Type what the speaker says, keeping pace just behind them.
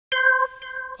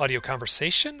audio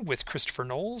conversation with Christopher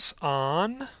Knowles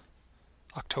on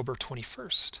October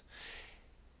 21st.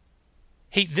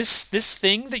 Hey, this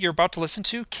thing that you're about to listen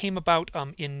to came about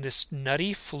in this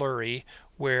nutty flurry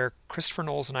where Christopher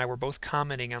Knowles and I were both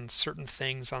commenting on certain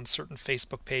things on certain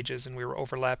Facebook pages, and we were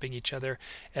overlapping each other.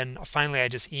 And finally, I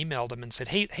just emailed him and said,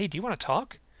 "Hey, do you want to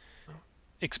talk?"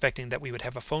 Expecting that we would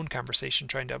have a phone conversation,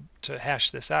 trying to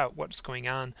hash this out, what's going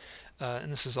on.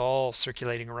 And this is all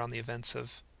circulating around the events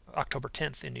of October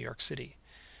 10th in New York City.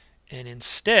 And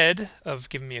instead of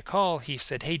giving me a call, he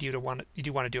said, "Hey, do you want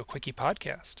to do a quickie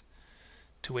podcast?"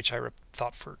 To which I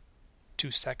thought for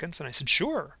 2 seconds, and I said,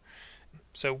 "Sure."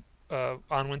 So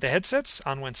on went the headsets,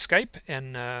 on went Skype,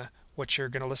 and what you're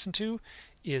going to listen to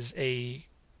is a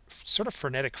sort of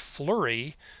frenetic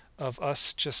flurry of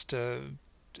us just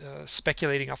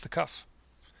speculating off the cuff.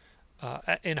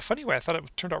 In a funny way, I thought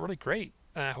it turned out really great.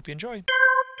 I hope you enjoy.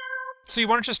 So you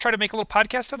want to just try to make a little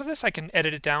podcast out of this? I can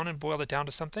edit it down and boil it down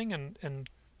to something, and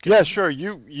yeah, sure.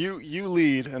 You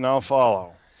lead, and I'll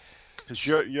follow, because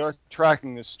you're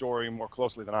tracking this story more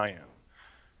closely than I am.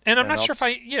 And I'm not sure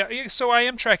if so I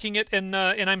am tracking it, and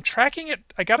I'm tracking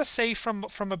it, I gotta say, from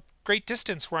a great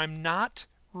distance where I'm not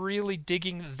really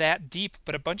digging that deep,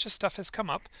 but a bunch of stuff has come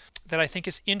up that I think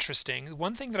is interesting.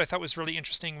 One thing that I thought was really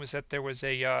interesting was that there was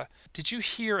did you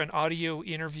hear an audio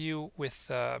interview with,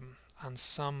 on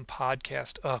some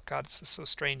podcast? Oh God, this is so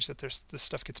strange that this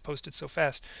stuff gets posted so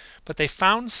fast. But they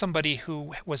found somebody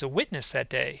who was a witness that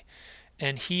day,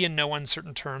 and he, in no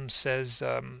uncertain terms, says,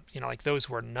 like, those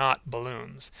were not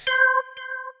balloons.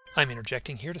 I'm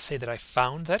interjecting here to say that I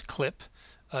found that clip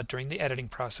during the editing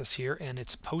process here, and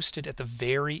it's posted at the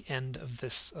very end of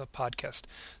this podcast.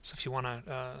 So if you want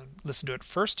to listen to it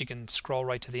first, you can scroll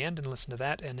right to the end and listen to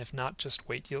that, and if not, just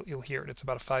wait. You'll hear it. It's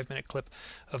about a 5-minute clip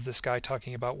of this guy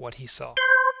talking about what he saw.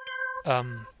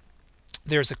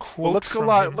 There's a quote. Well, let's go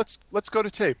live. Let's go to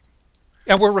tape.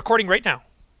 And we're recording right now.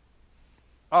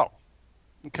 Oh,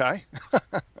 okay.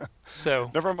 So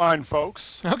never mind,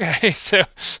 folks. Okay, so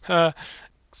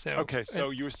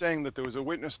you were saying that there was a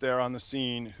witness there on the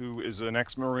scene who is an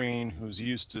ex-Marine who's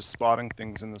used to spotting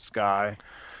things in the sky,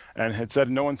 and had said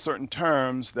in no uncertain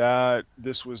terms that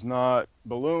this was not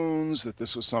balloons, that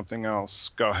this was something else.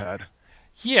 Go ahead.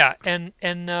 Yeah, and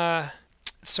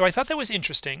so I thought that was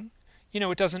interesting.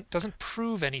 It doesn't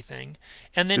prove anything.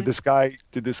 And then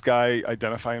did this guy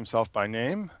identify himself by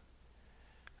name?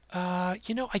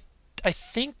 I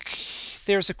think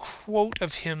there's a quote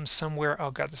of him somewhere. Oh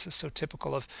God, this is so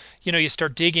typical of, you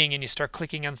start digging and you start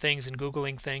clicking on things and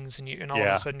Googling things, and all of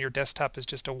a sudden your desktop is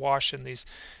just awash in these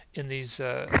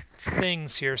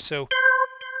things here. So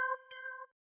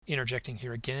interjecting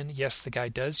here again, yes, the guy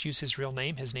does use his real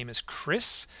name. His name is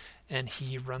Chris, and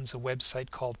he runs a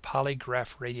website called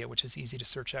Polygraph Radio, which is easy to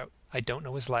search out. I don't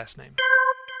know his last name.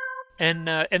 And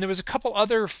there was a couple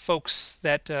other folks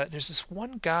that there's this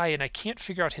one guy, and I can't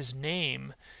figure out his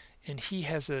name, and he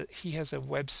has a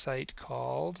website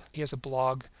he has a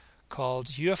blog called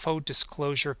UFO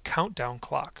Disclosure Countdown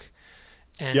Clock.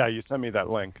 And, yeah, you sent me that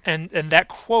link. And that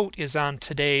quote is on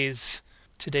today's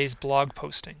blog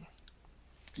posting.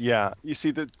 Yeah, you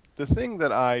see, the thing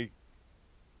that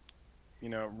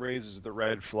raises the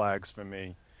red flags for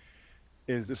me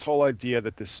is this whole idea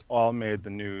that this all made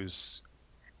the news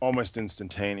almost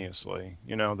instantaneously,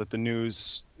 that the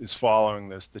news is following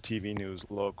this, the TV news,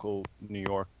 local New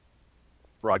York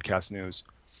broadcast news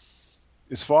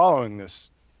is following this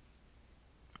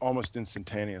almost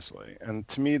instantaneously. And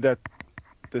to me, that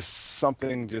this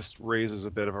something just raises a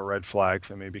bit of a red flag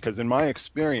for me, because in my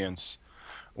experience,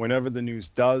 whenever the news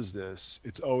does this,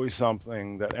 it's always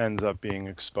something that ends up being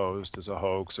exposed as a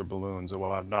hoax or balloons or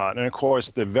whatnot. And of course,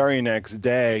 the very next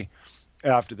day,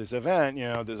 after this event,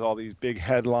 there's all these big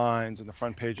headlines on the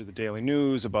front page of the Daily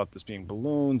News about this being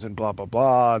balloons and blah, blah,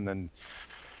 blah. And then,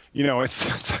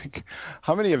 it's like,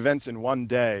 how many events in one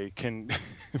day can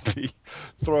be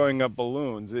throwing up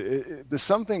balloons? There's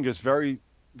something just very,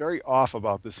 very off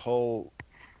about this whole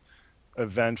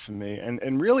event for me.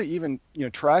 And really even,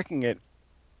 tracking it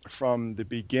from the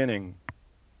beginning,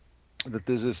 that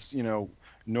there's this,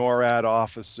 NORAD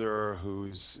officer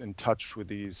who's in touch with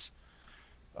these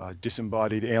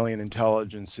disembodied alien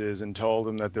intelligences and told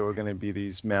them that there were going to be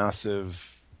these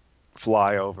massive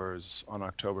flyovers on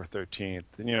October 13th.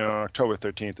 And, October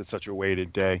 13th is such a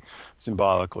weighted day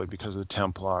symbolically because of the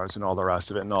Templars and all the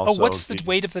rest of it. And also, what's the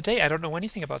weight of the day? I don't know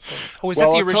anything about that. Oh, is that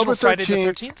the original Friday the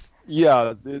 13th?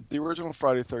 Yeah, the original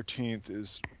Friday 13th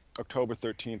is October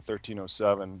 13th,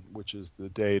 1307, which is the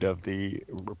date of the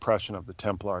repression of the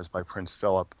Templars by Prince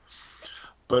Philip.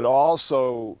 But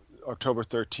also October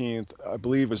 13th, I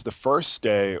believe, is the first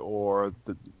day, or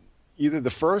either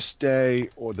the first day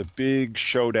or the big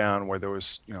showdown where there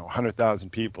was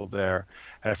 100,000 people there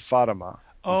at Fatima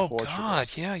in Oh Portugal. God,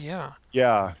 yeah, yeah.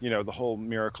 Yeah, the whole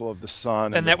miracle of the sun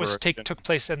and And the that was Virgin, took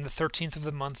place on the 13th of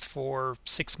the month for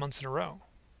 6 months in a row.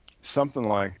 something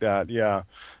like that. Yeah.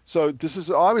 So this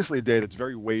is obviously a day that's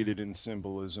very weighted in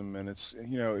symbolism, and it's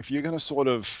if you're going to sort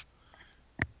of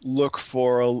look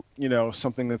for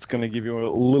something that's going to give you a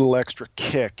little extra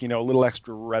kick, a little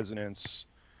extra resonance,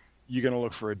 you're going to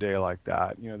look for a day like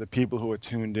that. The people who are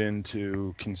tuned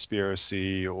into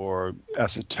conspiracy or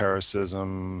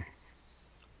esotericism,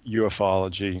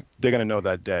 ufology, they're going to know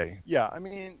that day. Yeah, I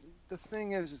mean, the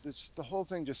thing is it's the whole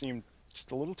thing just seemed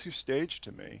just a little too staged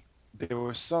to me. There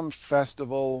was some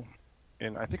festival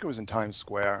in, I think it was in Times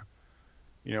Square,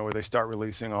 where they start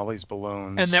releasing all these And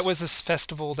that balloons. was this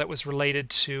festival that was related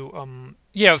to,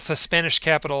 yeah, it's the Spanish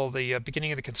capital, the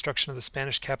beginning of the construction of the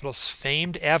Spanish capital's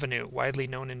famed avenue, widely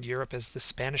known in Europe as the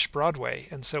Spanish Broadway.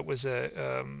 And so it was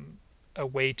a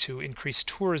way to increase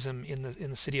tourism in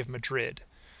the city of Madrid.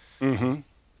 Mm-hmm.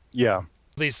 Yeah.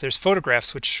 These there's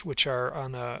photographs which are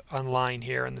on online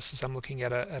here, and this is I'm looking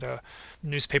at a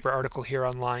newspaper article here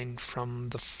online from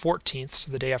the 14th,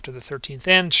 so the day after the 13th,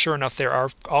 and sure enough, there are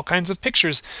all kinds of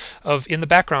pictures of in the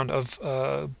background of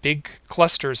big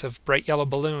clusters of bright yellow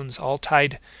balloons all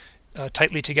tied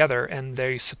tightly together, and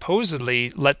they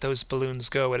supposedly let those balloons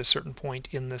go at a certain point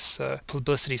in this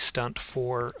publicity stunt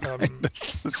for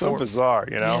It's so bizarre,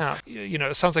 yeah,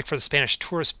 it sounds like for the Spanish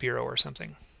Tourist Bureau or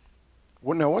something.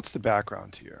 Well, no, what's the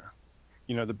background here?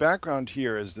 The background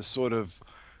here is the sort of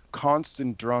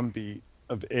constant drumbeat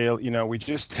of we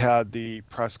just had the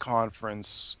press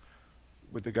conference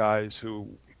with the guys who,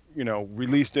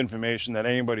 released information that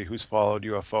anybody who's followed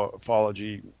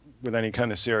ufology with any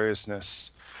kind of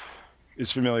seriousness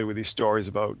is familiar with these stories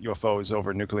about UFOs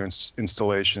over nuclear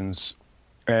installations.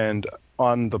 And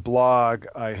on the blog,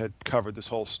 I had covered this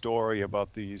whole story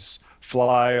about these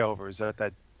flyovers at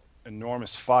that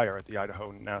enormous fire at the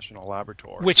Idaho National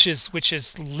Laboratory. Which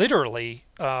is literally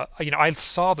I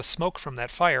saw the smoke from that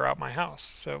fire out my house.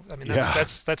 So I mean Yeah.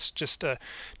 that's just a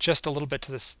little bit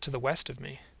to the west of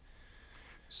me.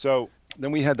 So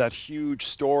then we had that huge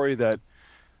story that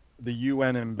the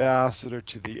UN ambassador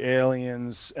to the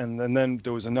aliens, and then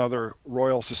there was another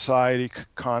Royal Society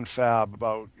confab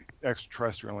about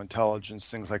extraterrestrial intelligence,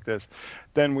 things like this.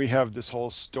 Then we have this whole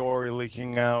story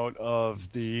leaking out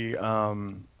of the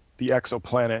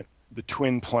exoplanet, the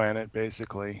twin planet,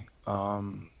 basically.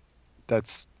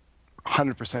 That's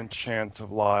 100% chance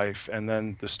of life, and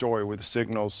then the story with the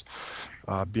signals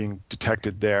being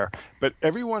detected there. But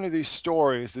every one of these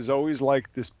stories, there's always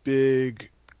like this big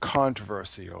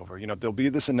controversy over. There'll be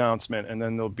this announcement, and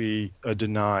then there'll be a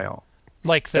denial.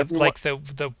 Like the Everyone, like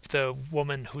the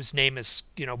woman whose name is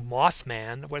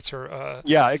Mothman. What's her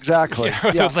yeah, exactly,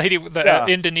 the yeah, lady, the yeah,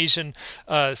 Indonesian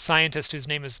scientist whose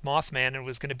name is Mothman and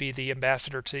was going to be the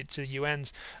ambassador to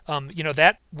UN's.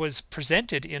 That was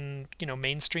presented in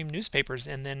mainstream newspapers,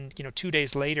 and then 2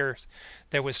 days later,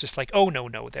 there was just like, oh no,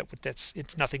 that's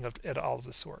it's nothing at all of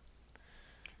the sort.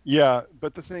 yeah.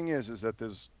 But the thing is that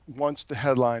there's once the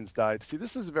headlines died. See,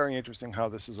 this is very interesting how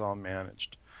this is all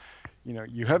managed.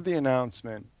 You have the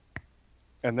announcement,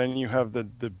 and then you have the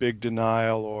big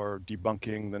denial or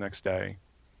debunking the next day.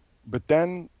 But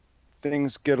then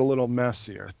things get a little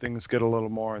messier. Things get a little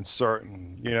more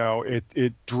uncertain.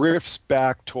 It drifts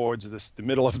back towards the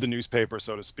middle of the newspaper,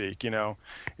 so to speak.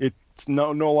 It's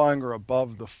no longer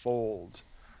above the fold.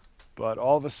 But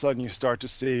all of a sudden, you start to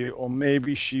see, well,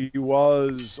 maybe she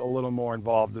was a little more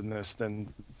involved in this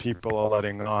than people are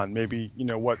letting on. Maybe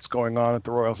what's going on at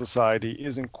the Royal Society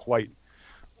isn't quite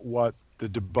what the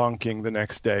debunking the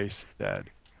next day said.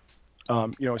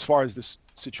 As far as this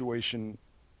situation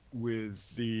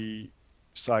with the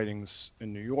sightings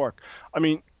in New York, I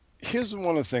mean, here's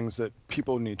one of the things that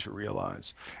people need to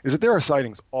realize is that there are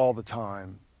sightings all the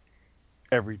time,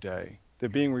 every day. They're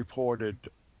being reported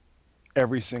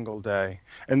every single day.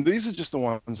 And these are just the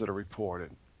ones that are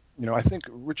reported. I think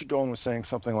Richard Dolan was saying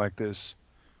something like this.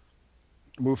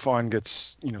 MUFON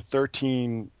gets,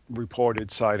 13 reported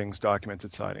sightings,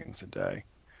 documented sightings a day.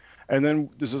 And then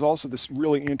this is also this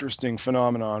really interesting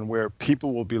phenomenon where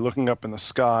people will be looking up in the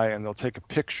sky and they'll take a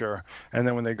picture, and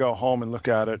then when they go home and look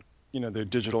at it, their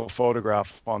digital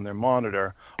photograph on their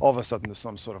monitor, all of a sudden there's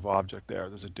some sort of object there.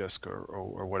 There's a disc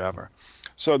or whatever.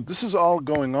 So this is all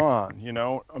going on,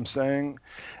 I'm saying.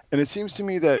 And it seems to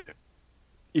me that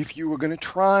if you were going to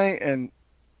try and,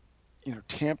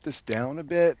 tamp this down a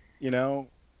bit,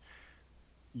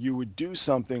 you would do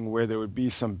something where there would be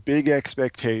some big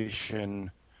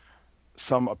expectation,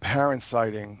 some apparent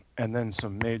sighting, and then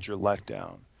some major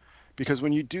letdown. Because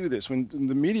when you do this, when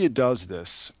the media does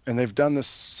this, and they've done this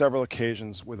several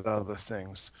occasions with other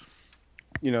things,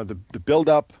 the build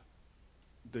up,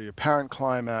 the apparent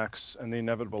climax, and the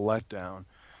inevitable letdown,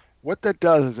 what that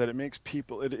does is that it makes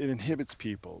people, it inhibits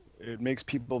people. It makes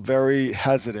people very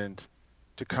hesitant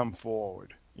to come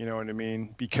forward. You know what I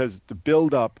mean? Because the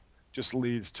build up just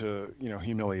leads to,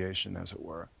 humiliation, as it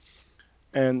were.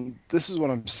 And this is what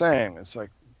I'm saying. It's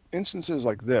like instances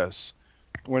like this,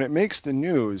 when it makes the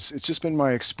news, it's just been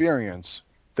my experience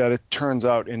that it turns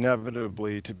out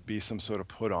inevitably to be some sort of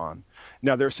put on.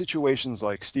 Now, there are situations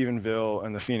like Stephenville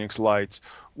and the Phoenix Lights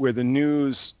where the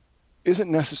news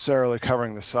isn't necessarily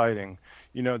covering the sighting.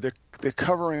 They're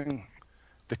covering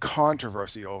the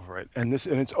controversy over it, and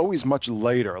it's always much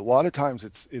later. A lot of times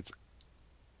it's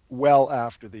well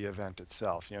after the event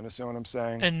itself. You understand what I'm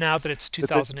saying? And now that it's That the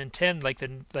 2010,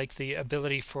 like the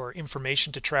ability for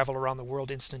information to travel around the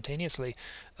world instantaneously,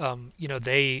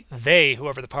 they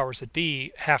whoever the powers that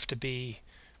be have to be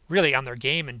really on their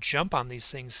game and jump on these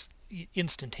things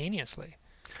instantaneously.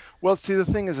 Well, see, the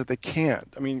thing is that they can't.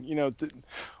 I mean,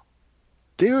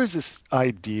 there is this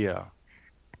idea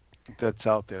that's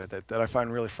out there that I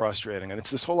find really frustrating, and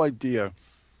it's this whole idea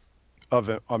of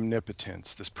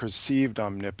omnipotence, this perceived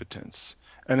omnipotence,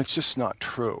 and it's just not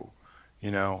true.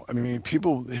 I mean,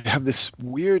 people have this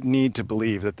weird need to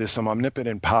believe that there's some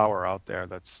omnipotent power out there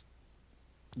that's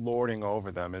lording over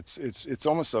them. It's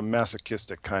almost a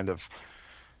masochistic kind of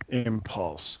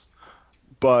impulse.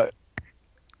 But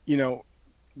you know,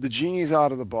 the genie's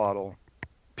out of the bottle.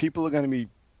 People are going to be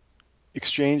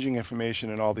exchanging information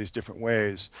in all these different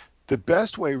ways. The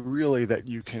best way, really, that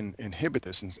you can inhibit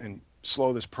this and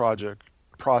slow this project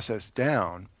process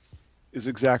down is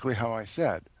exactly how I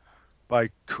said, by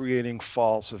creating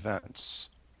false events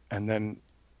and then,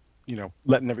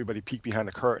 letting everybody peek behind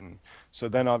the curtain. So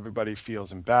then everybody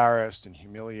feels embarrassed and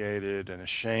humiliated and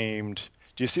ashamed.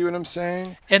 Do you see what I'm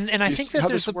saying? And I Do you think see that how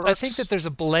there's this I think that works? there's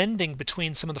a blending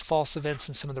between some of the false events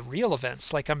and some of the real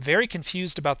events. Like I'm very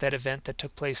confused about that event that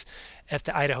took place at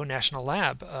the Idaho National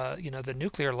Lab, the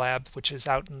nuclear lab, which is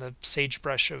out in the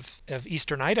sagebrush of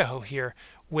eastern Idaho here,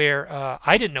 where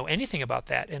I didn't know anything about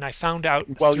that, and I found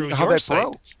out Well, you through know how your that site.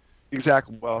 broke.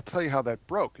 Exactly. Well, I'll tell you how that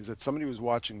broke is that somebody was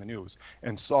watching the news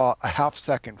and saw a half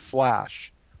second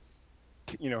flash,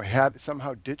 had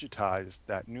somehow digitized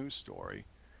that news story.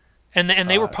 And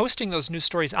they were Uh, posting those news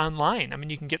stories online. I mean,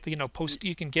 you can get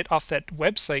you can get off that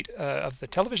website of the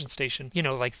television station,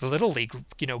 like the little league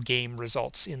game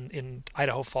results in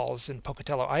Idaho Falls and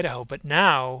Pocatello, Idaho. But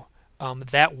now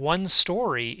that one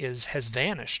story is has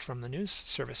vanished from the news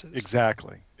services.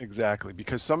 exactly.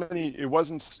 Because somebody, it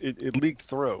wasn't, it leaked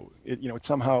through. It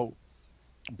somehow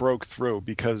broke through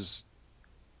because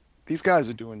these guys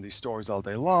are doing these stories all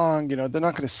day long. They're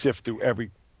not going to sift through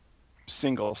every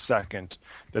single second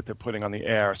that they're putting on the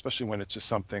air, especially when it's just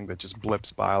something that just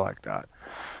blips by like that.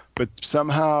 But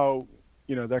somehow,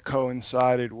 that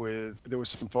coincided with, there was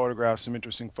some photographs, some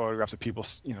interesting photographs of people,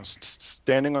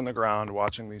 standing on the ground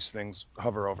watching these things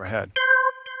hover overhead.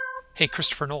 Hey,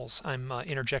 Christopher Knowles, I'm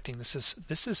interjecting. This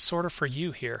is sort of for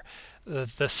you here.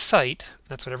 The site,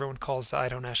 that's what everyone calls the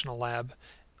Idaho National Lab,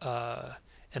 uh,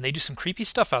 and they do some creepy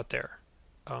stuff out there.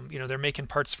 They're making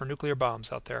parts for nuclear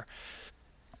bombs out there.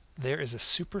 There is a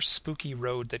super spooky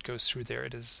road that goes through there.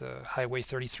 It is Highway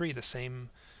 33, the same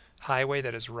highway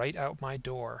that is right out my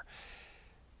door.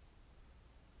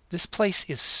 This place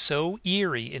is so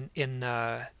eerie in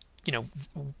you know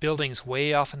buildings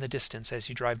way off in the distance as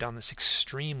you drive down this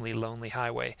extremely lonely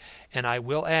highway. And I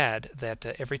will add that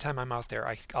every time I'm out there,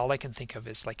 all I can think of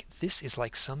is like this is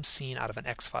like some scene out of an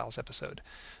X-Files episode.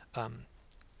 Um,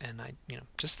 and I,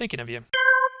 just thinking of you.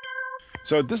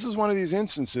 So this is one of these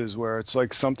instances where it's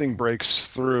like something breaks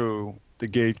through the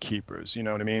gatekeepers, you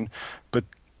know what I mean? But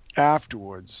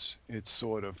afterwards, it's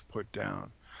sort of put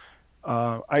down.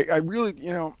 I really,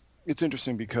 it's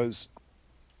interesting because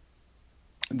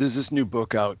there's this new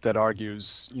book out that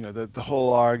argues, the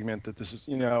whole argument that this is,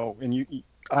 and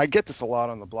I get this a lot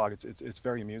on the blog. It's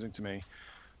very amusing to me.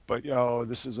 But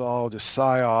this is all just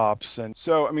psyops, and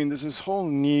so I mean, there's this whole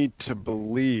need to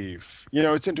believe.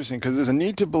 It's interesting because there's a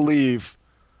need to believe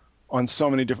on so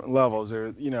many different levels.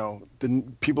 The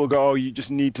people go, oh, you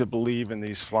just need to believe in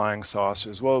these flying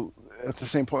saucers. Well, at the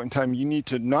same point in time, you need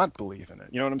to not believe in it.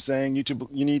 You know what I'm saying?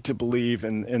 You need to believe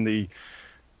in the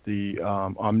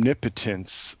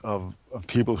omnipotence of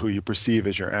people who you perceive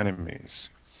as your enemies.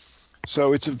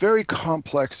 So it's a very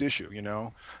complex issue,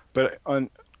 but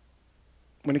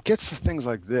when it gets to things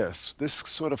like this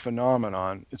sort of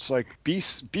phenomenon, it's like be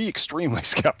extremely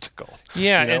skeptical.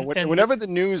 Yeah, and Whenever the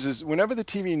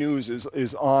TV news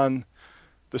is on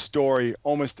the story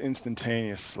almost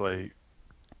instantaneously,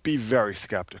 be very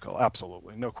skeptical.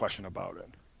 Absolutely, no question about it.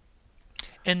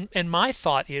 And my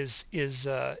thought is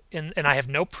and I have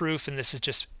no proof, and this is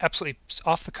just absolutely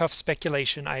off the cuff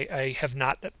speculation. I have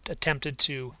not attempted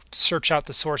to search out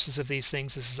the sources of these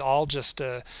things. This is all just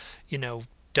you know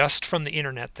dust from the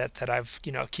internet that I've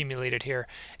accumulated here.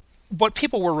 What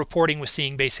people were reporting was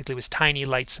seeing basically was tiny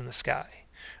lights in the sky,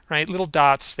 right? Little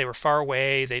dots. They were far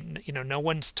away. They, no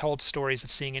one's told stories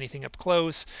of seeing anything up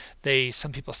close.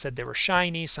 Some people said they were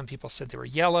shiny. Some people said they were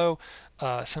yellow.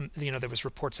 There was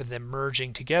reports of them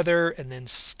merging together and then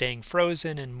staying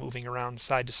frozen and moving around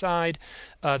side to side.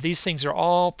 These things are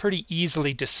all pretty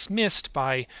easily dismissed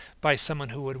by someone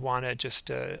who would want to just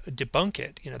debunk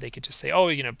it. They could just say, oh,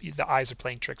 the eyes are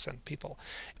playing tricks on people,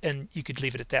 and you could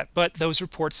leave it at that. But those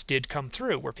reports did come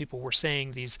through where people were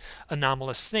saying these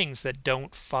anomalous things that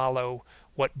don't follow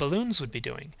what balloons would be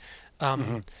doing. Um,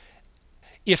 Hmm.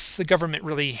 if the government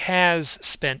really has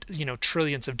spent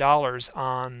trillions of dollars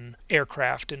on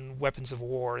aircraft and weapons of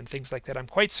war and things like that, I'm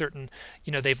quite certain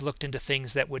they've looked into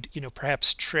things that would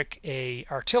perhaps trick a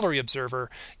artillery observer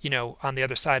on the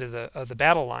other side of the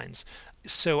battle lines.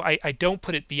 So I don't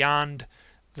put it beyond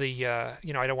the I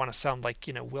don't want to sound like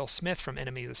Will Smith from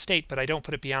Enemy of the State, but I don't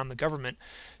put it beyond the government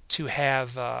to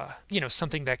have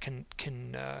something that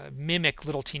can mimic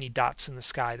little teeny dots in the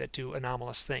sky that do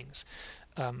anomalous things.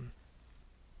 Um,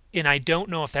 and I don't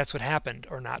know if that's what happened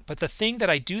or not. But the thing that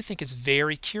I do think is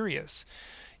very curious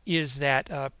is that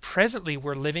presently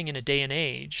we're living in a day and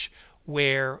age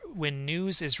where when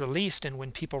news is released and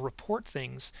when people report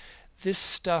things, this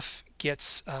stuff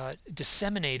gets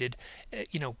disseminated,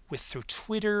 with through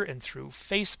Twitter and through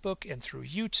Facebook and through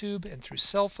YouTube and through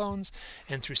cell phones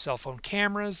and through cell phone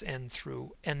cameras and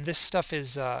this stuff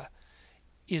is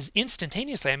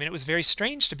instantaneously. I mean, it was very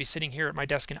strange to be sitting here at my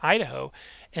desk in Idaho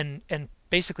and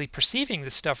basically perceiving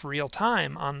this stuff real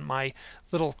time on my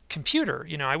little computer.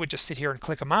 I would just sit here and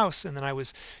click a mouse, and then I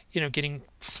was, getting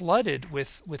flooded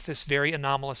with this very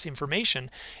anomalous information.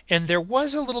 And there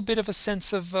was a little bit of a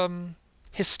sense of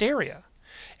hysteria.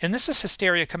 And this is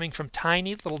hysteria coming from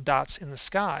tiny little dots in the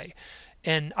sky.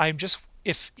 And I'm just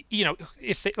if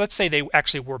they, let's say they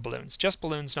actually were balloons, just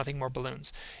balloons, nothing more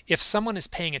balloons. If someone is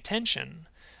paying attention,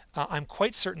 I'm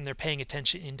quite certain they're paying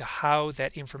attention into how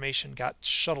that information got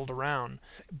shuttled around,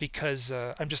 because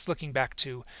I'm just looking back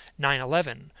to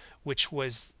 9/11, which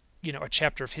was a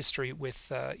chapter of history with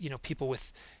people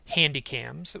with handy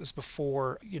cams. It was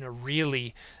before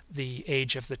really the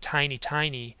age of the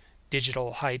tiny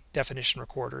digital high definition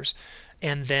recorders,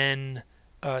 and then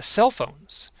cell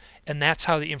phones, and that's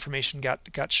how the information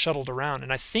got shuttled around.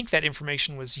 And I think that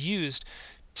information was used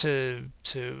to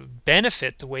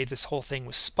benefit the way this whole thing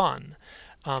was spun.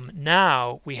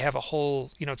 Now we have a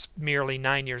whole, it's merely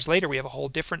 9 years later, we have a whole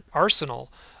different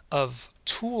arsenal of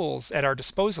tools at our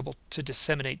disposal to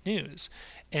disseminate news,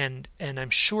 and I'm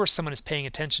sure someone is paying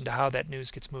attention to how that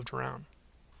news gets moved around.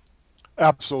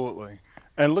 Absolutely.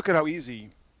 And look at how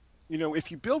easy,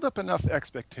 if you build up enough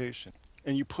expectation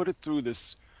and you put it through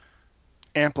this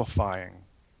amplifying,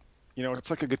 it's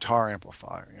like a guitar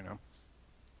amplifier,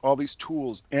 all these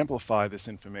tools amplify this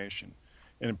information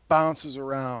and it bounces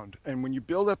around. And when you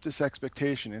build up this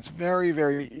expectation, it's very,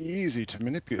 very easy to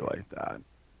manipulate that.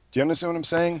 Do you understand what I'm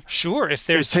saying? Sure, if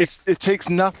It there's takes if it takes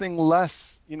nothing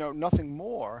less, nothing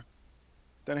more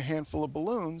than a handful of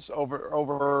balloons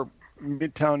over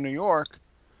Midtown New York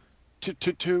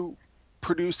to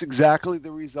produce exactly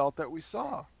the result that we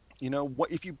saw. What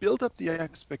if you build up the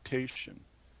expectation,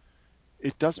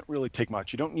 it doesn't really take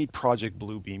much. You don't need Project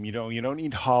Bluebeam. You don't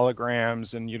need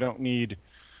holograms, and you don't need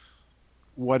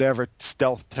whatever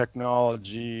stealth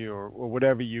technology or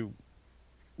whatever you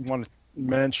want to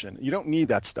mention. You don't need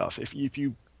that stuff. If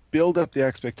you build up the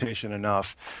expectation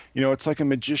enough, it's like a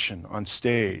magician on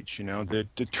stage.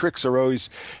 The tricks are always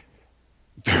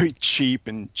very cheap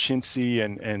and chintzy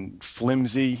and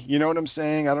flimsy. You know what I'm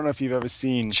saying? I don't know if you've ever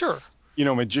seen, sure.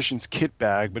 magician's kit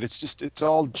bag, but it's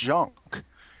all junk.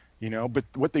 But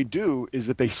what they do is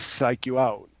that they psych you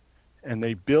out, and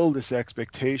they build this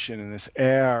expectation and this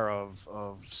air of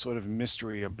sort of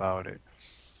mystery about it.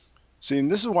 See,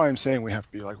 and this is why I'm saying we have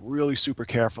to be like really super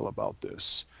careful about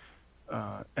this.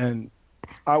 And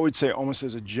I would say almost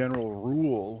as a general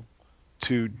rule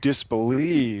to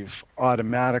disbelieve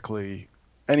automatically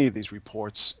any of these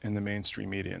reports in the mainstream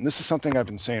media. And this is something I've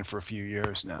been saying for a few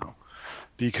years now,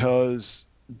 because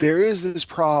there is this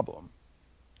problem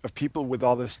of people with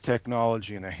all this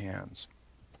technology in their hands.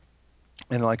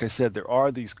 And like I said, there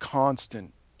are these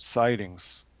constant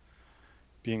sightings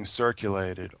being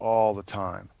circulated all the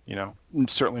time,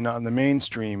 certainly not in the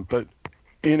mainstream, but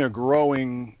in a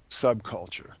growing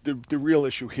subculture. The real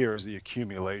issue here is the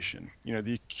accumulation.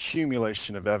 The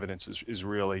accumulation of evidence is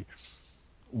really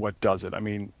what does it. I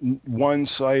mean, one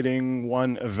sighting,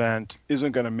 one event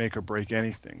isn't going to make or break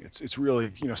anything. It's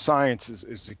really, science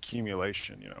is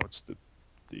accumulation. It's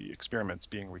the experiments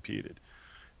being repeated.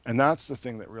 And that's the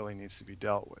thing that really needs to be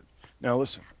dealt with. Now,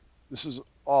 listen, this is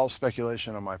all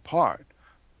speculation on my part,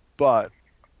 but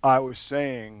I was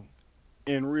saying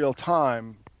in real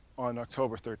time on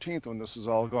October 13th, when this is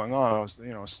all going on, I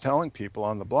was telling people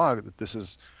on the blog that this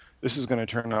is going to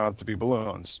turn out to be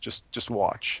balloons. Just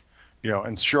watch,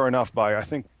 And sure enough, by I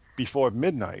think before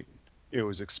midnight, it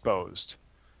was exposed,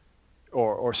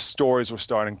 or stories were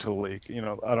starting to leak.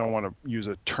 I don't want to use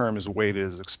a term as weighted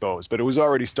as exposed, but it was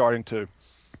already starting to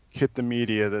hit the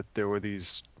media that there were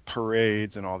these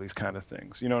parades and all these kind of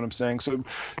things. You know what I'm saying? So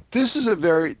this is a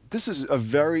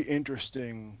very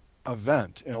interesting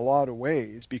event in a lot of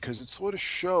ways because it sort of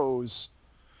shows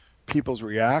people's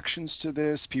reactions to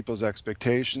this, people's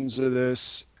expectations of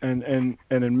this, and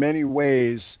in many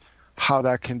ways how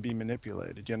that can be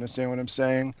manipulated. You understand what I'm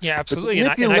saying? Yeah, But the absolutely, and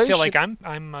I feel like manipulation,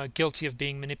 I'm guilty of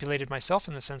being manipulated myself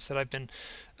in the sense that I've been,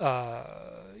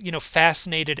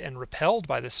 fascinated and repelled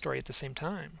by this story at the same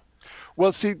time.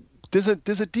 well, see, there's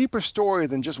a deeper story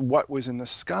than just what was in the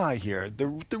sky here.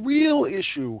 The real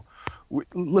issue,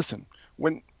 listen,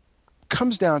 when it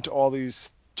comes down to all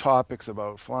these topics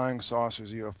about flying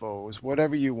saucers, UFOs,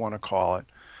 whatever you want to call it,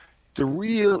 the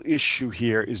real issue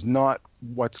here is not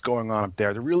what's going on up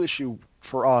there. The real issue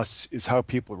for us is how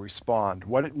people respond,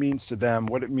 what it means to them,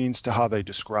 what it means to how they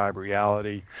describe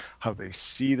reality, how they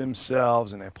see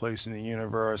themselves and their place in the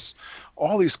universe,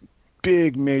 all these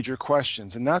big major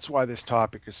questions. And that's why this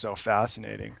topic is so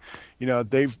fascinating.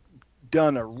 They've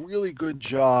done a really good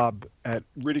job at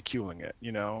ridiculing it,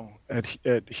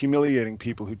 at humiliating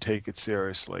people who take it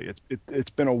seriously. It's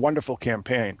been a wonderful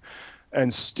campaign,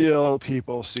 and still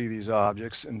people see these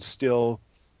objects, and still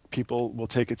people will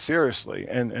take it seriously.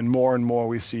 And more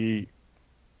we see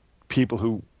people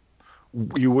who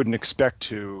you wouldn't expect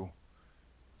to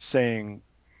saying,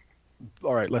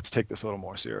 all right, let's take this a little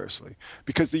more seriously,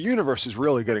 because the universe is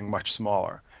really getting much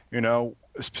smaller.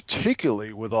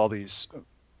 Particularly with all these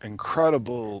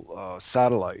incredible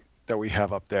satellite that we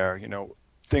have up there.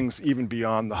 Things even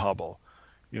beyond the Hubble.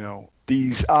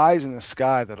 These eyes in the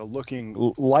sky that are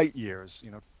looking light years.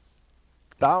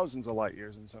 Thousands of light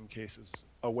years in some cases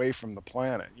away from the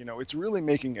planet. It's really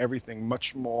making everything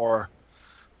much more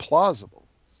plausible.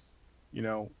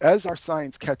 As our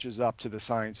science catches up to the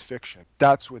science fiction,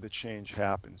 that's where the change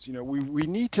happens. We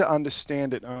need to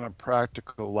understand it on a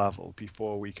practical level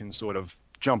before we can sort of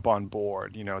jump on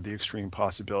board, the extreme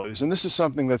possibilities. And this is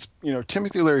something that's,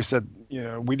 Timothy Leary said,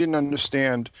 we didn't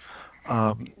understand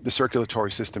the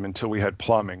circulatory system until we had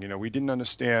plumbing. We didn't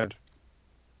understand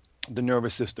the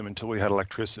nervous system until we had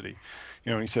electricity.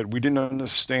 And he said we didn't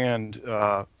understand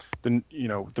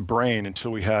the brain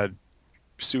until we had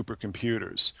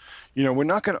supercomputers. We're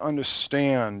not going to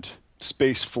understand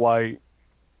space flight,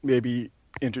 maybe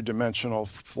interdimensional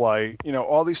flight,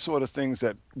 all these sort of things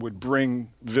that would bring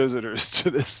visitors to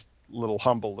this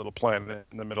humble little planet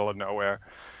in the middle of nowhere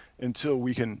until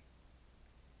we can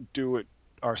do it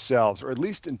ourselves, or at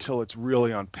least until it's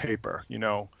really on paper,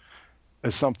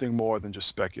 as something more than just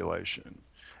speculation.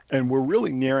 And we're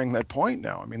really nearing that point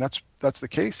now. I mean, that's the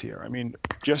case here. I mean,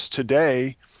 just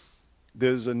today,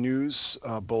 there's a news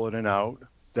bulletin out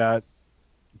that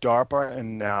DARPA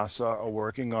and NASA are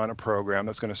working on a program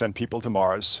that's going to send people to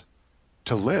Mars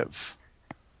to live.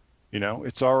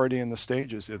 It's already in the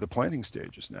stages, the planning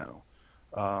stages now.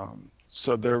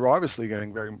 So they're obviously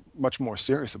getting very much more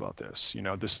serious about this.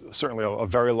 This is certainly a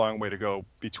very long way to go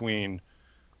between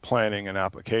planning and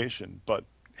application, but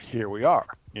here we are.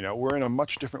 We're in a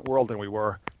much different world than we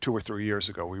were 2 or 3 years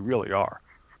ago. We really are.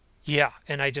 Yeah,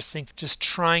 and I just think just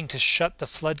trying to shut the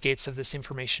floodgates of this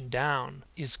information down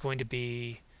is going to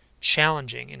be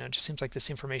challenging. It just seems like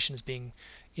this information is being,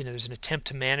 there's an attempt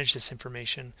to manage this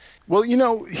information. Well,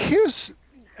 here's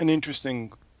an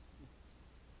interesting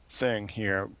thing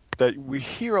here that we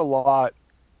hear a lot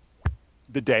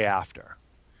the day after.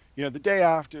 The day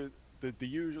after, the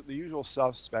usual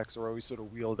suspects are always sort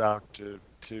of wheeled out to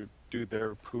do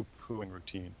their poo-pooing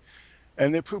routine.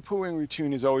 And their poo-pooing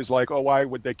routine is always like, oh, why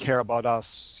would they care about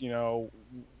us?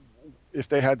 If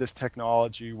they had this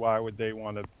technology, why would they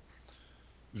want to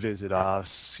visit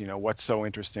us? What's so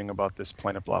interesting about this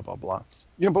planet, blah, blah, blah.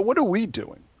 But what are we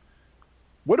doing?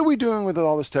 What are we doing with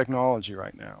all this technology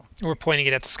right now? We're pointing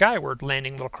it at the sky. We're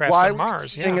landing little crafts Why on are we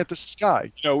Mars. pointing Yeah. at the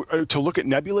sky? To look at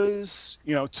nebulas,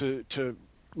 to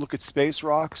look at space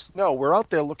rocks? No, we're out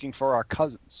there looking for our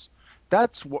cousins.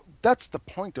 that's the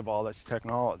point of all this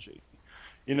technology.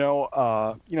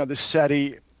 The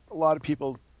SETI. A lot of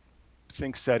people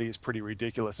think SETI is pretty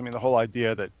ridiculous. I mean, the whole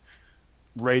idea that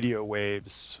radio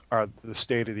waves are the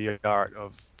state of the art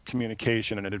of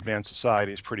communication in an advanced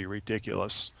society is pretty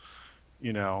ridiculous.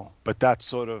 But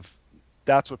that's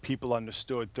what people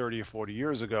understood 30 or 40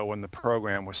 years ago when the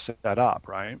program was set up,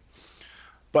 right?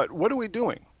 But what are we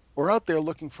doing? We're out there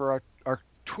looking for our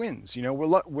twins.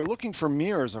 We're looking for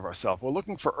mirrors of ourselves. We're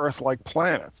looking for Earth-like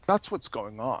planets. That's what's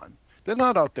going on. They're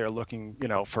not out there looking,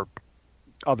 for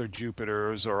other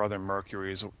Jupiters or other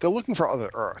Mercuries. They're looking for other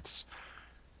Earths.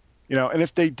 And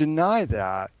if they deny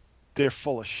that, they're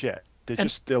full of shit.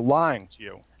 And They're lying to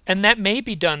you. and that may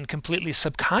be done completely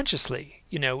subconsciously.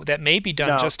 That may be done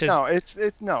No, just as no,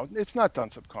 no, it's not done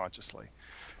subconsciously,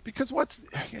 because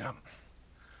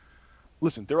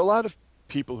listen, there are a lot of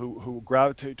people who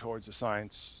gravitate towards the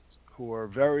science who are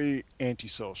very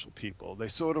antisocial people. They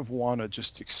sort of want to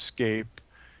just escape.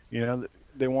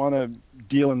 They want to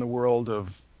deal in the world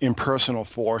of impersonal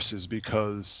forces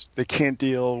because they can't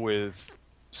deal with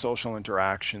social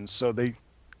interactions. So they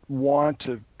want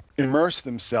to immerse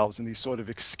themselves in these sort of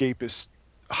escapist,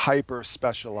 hyper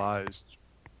specialized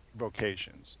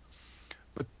vocations.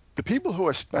 But the people who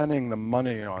are spending the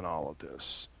money on all of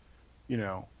this, you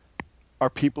know, are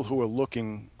people who are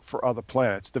looking for other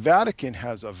planets. The Vatican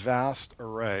has a vast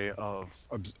array of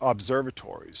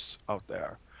observatories out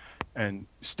there and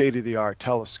state-of-the-art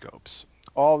telescopes,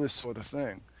 all this sort of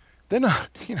thing. They're not,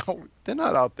 they're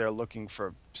not out there looking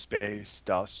for space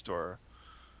dust or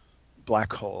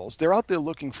black holes. They're out there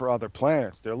looking for other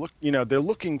planets. They're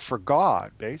looking for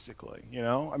God, basically.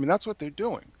 I mean, that's what they're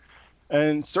doing.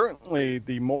 And certainly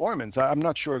the Mormons, I'm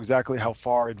not sure exactly how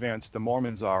far advanced the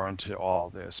Mormons are into all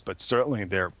this, but certainly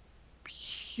they're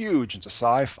huge into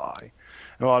sci-fi.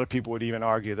 And a lot of people would even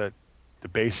argue that the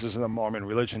basis of the Mormon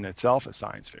religion itself is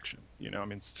science fiction. I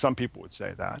mean, some people would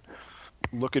say that.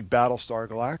 Look at Battlestar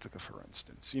Galactica, for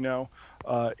instance.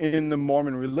 In the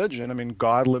Mormon religion, I mean,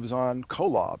 God lives on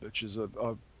Kolob, which is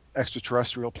a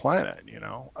extraterrestrial planet.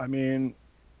 I mean,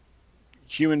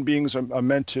 human beings are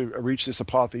meant to reach this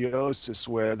apotheosis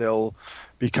where they'll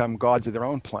become gods of their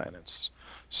own planets.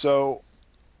 So,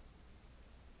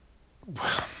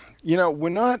 we're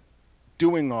not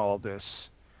doing all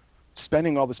this,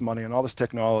 spending all this money and all this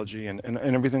technology and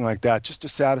everything like that just to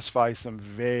satisfy some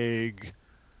vague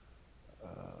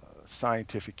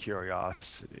scientific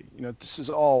curiosity. This is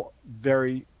all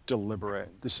very deliberate.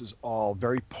 This is all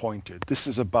very pointed. This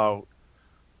is about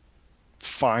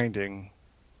finding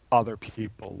other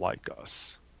people like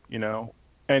us,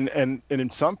 and in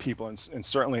some people, and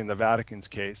certainly in the Vatican's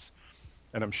case,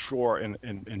 and I'm sure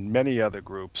in many other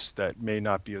groups that may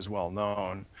not be as well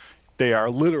known, they are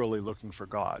literally looking for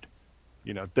God,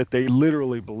 that they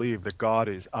literally believe that God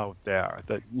is out there,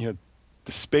 that,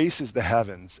 the space is the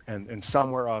heavens, and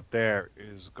somewhere out there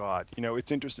is God.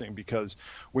 It's interesting because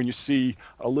when you see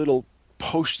a little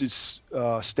postage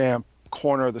stamp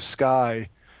corner of the sky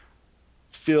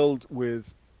filled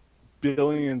with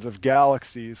billions of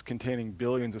galaxies containing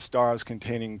billions of stars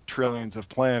containing trillions of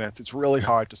planets, it's really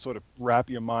hard to sort of wrap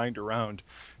your mind around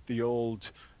the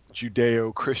old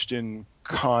Judeo-Christian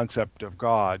concept of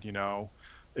God.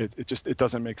 It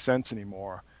doesn't make sense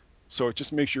anymore. So it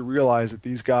just makes you realize that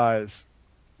these guys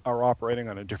are operating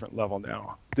on a different level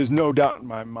now. There's no doubt in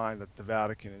my mind that the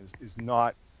Vatican is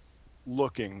not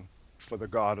looking for the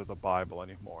God of the Bible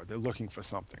anymore. They're looking for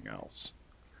something else.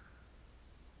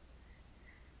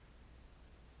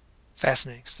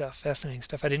 fascinating stuff. Fascinating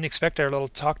stuff. I didn't expect our little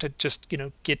talk to just,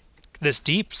 get this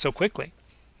deep so quickly.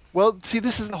 Well, see,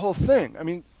 this is the whole thing. I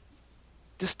mean,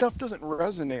 this stuff doesn't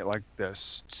resonate like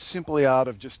this simply out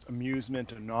of just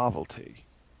amusement and novelty.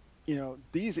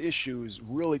 These issues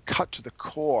really cut to the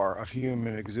core of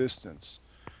human existence.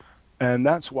 And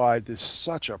that's why there's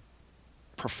such a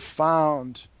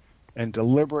profound and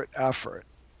deliberate effort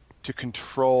to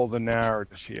control the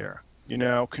narrative here.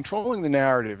 Controlling the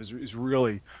narrative is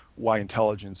really why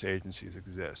intelligence agencies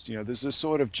exist. There's this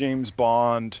sort of James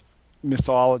Bond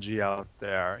mythology out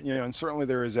there, and certainly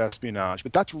there is espionage,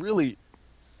 but that's really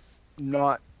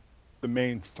not the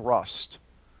main thrust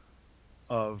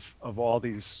of all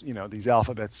these, these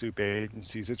alphabet soup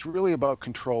agencies. It's really about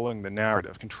controlling the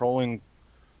narrative, controlling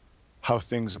how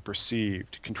things are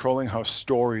perceived, controlling how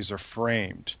stories are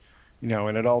framed,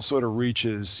 and it all sort of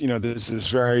reaches, there's this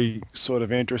very sort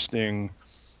of interesting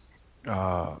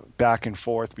back and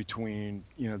forth between,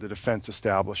 the defense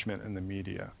establishment and the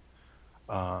media.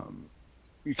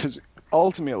 Because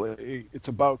ultimately it's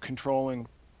about controlling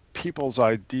people's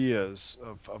ideas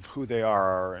of who they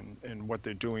are and what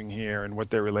they're doing here and what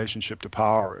their relationship to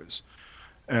power is.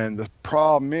 And the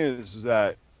problem is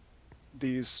that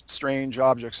these strange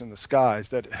objects in the skies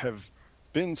that have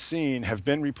been seen, have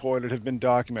been reported, have been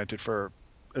documented for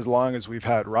as long as we've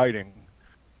had writing,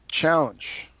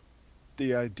 challenge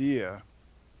the idea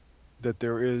that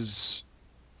there is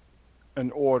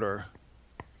an order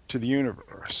to the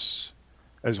universe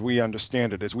as we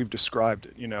understand it, as we've described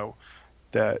it,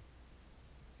 that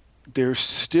there's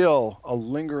still a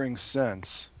lingering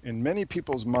sense in many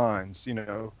people's minds,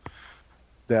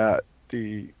 that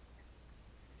the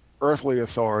earthly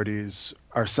authorities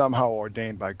are somehow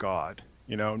ordained by God.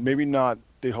 Maybe not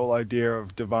the whole idea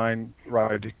of divine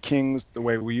right kings the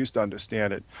way we used to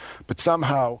understand it, but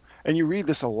somehow, and you read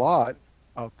this a lot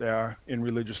out there in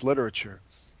religious literature,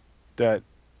 that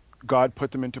God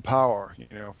put them into power,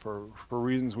 for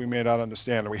reasons we may not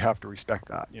understand, and we have to respect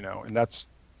that, and that's,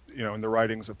 in the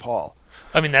writings of Paul.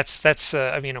 I mean, that's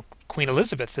I mean, Queen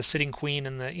Elizabeth, the sitting queen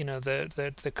in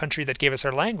the the country that gave us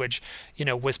our language,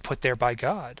 was put there by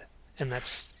God, and Yeah,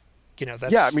 I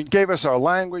that's mean, gave us our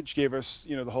language, gave us,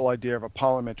 the whole idea of a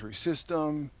parliamentary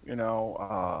system.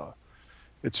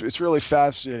 It's really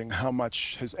fascinating how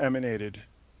much has emanated,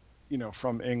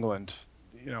 from England,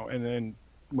 and then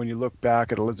when you look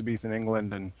back at Elizabethan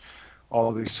England and all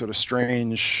of these sort of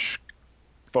strange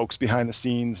folks behind the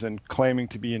scenes and claiming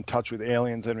to be in touch with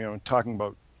aliens, and talking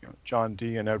about John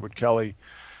Dee and Edward Kelly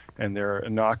and their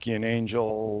Enochian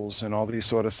angels and all these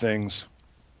sort of things.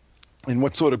 And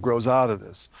what sort of grows out of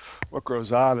this? What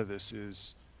grows out of this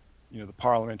is, the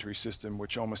parliamentary system,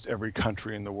 which almost every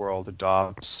country in the world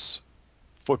adopts,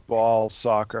 football,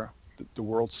 soccer, the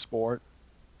world sport,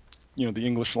 the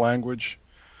English language,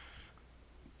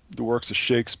 the works of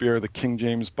Shakespeare, the King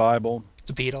James Bible,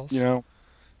 the you Beatles. know.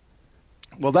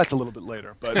 Well, that's a little bit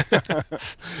later, but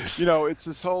it's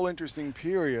this whole interesting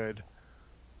period.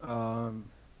 Um,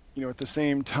 at the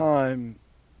same time,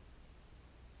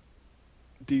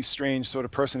 these strange sort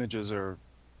of personages are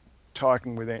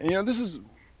talking with, this is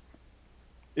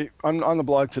on the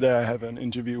blog today. I have an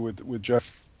interview with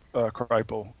Jeff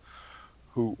Kripal,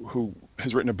 who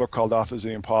has written a book called Authors of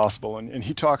the Impossible, and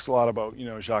he talks a lot about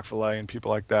Jacques Vallée and people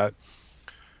like that,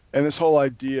 and this whole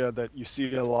idea that you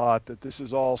see a lot, that this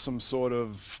is all some sort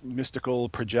of mystical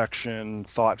projection,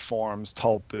 thought forms,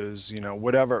 tulpas,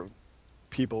 whatever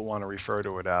people want to refer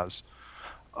to it as.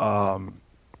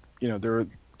 There are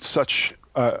such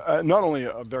not only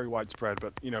a very widespread,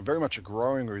 but very much a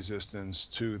growing resistance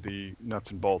to the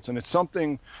nuts and bolts, and it's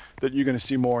something that you're going to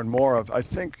see more and more of. I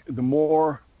think the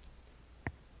more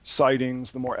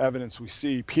sightings, the more evidence we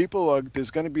see,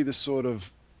 there's going to be this sort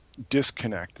of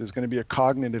disconnect. There's going to be a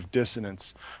cognitive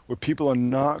dissonance where people are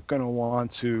not going to want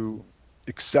to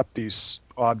accept these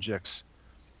objects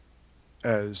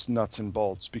as nuts and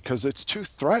bolts because it's too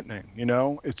threatening.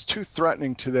 It's too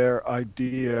threatening to their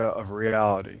idea of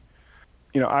reality.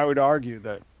 I would argue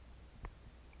that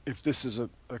if this is a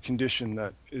condition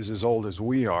that is as old as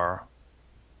we are,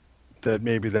 that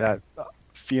maybe that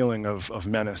feeling of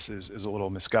menace is a little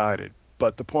misguided.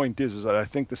 But the point is that I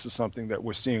think this is something that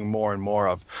we're seeing more and more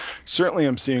of. Certainly,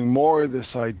 I'm seeing more of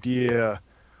this idea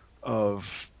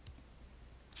of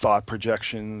thought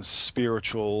projections,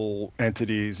 spiritual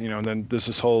entities, and then there's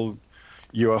this whole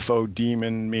UFO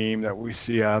demon meme that we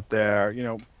see out there.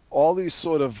 All these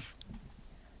sort of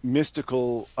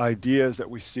mystical ideas that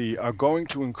we see are going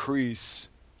to increase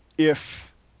if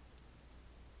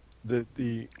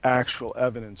the actual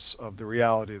evidence of the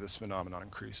reality of this phenomenon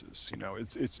increases.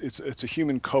 It's a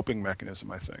human coping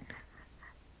mechanism, I think.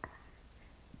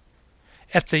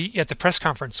 At the press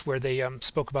conference where they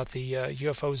spoke about the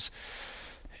UFOs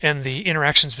and the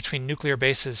interactions between nuclear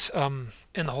bases, and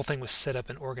the whole thing was set up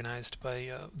and organized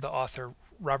by the author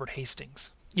Robert Hastings.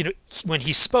 When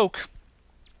he spoke,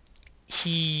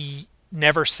 he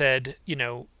never said,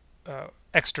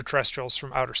 extraterrestrials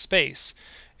from outer space.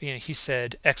 He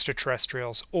said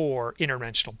extraterrestrials or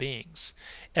interdimensional beings,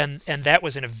 and that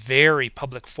was in a very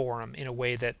public forum in a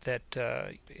way that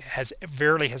has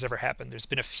rarely has ever happened. There's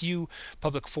been a few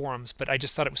public forums, but I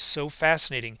just thought it was so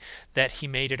fascinating that he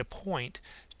made it a point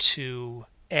to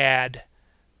add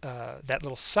that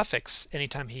little suffix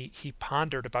anytime he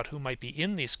pondered about who might be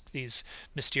in these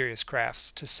mysterious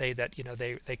crafts, to say that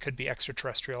they could be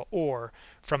extraterrestrial or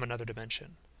from another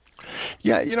dimension.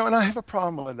 Yeah, and I have a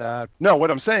problem with that. No, what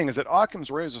I'm saying is that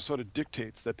Occam's razor sort of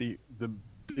dictates that the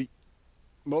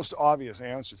most obvious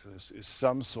answer to this is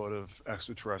some sort of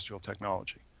extraterrestrial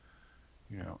technology.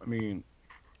 I mean,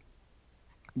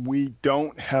 we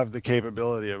don't have the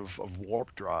capability of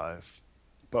warp drive,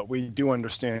 but we do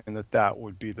understand that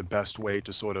would be the best way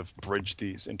to sort of bridge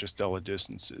these interstellar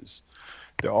distances.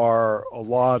 There are a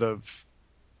lot of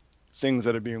things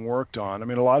that are being worked on. I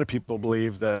mean, a lot of people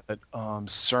believe that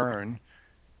CERN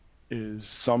is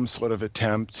some sort of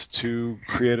attempt to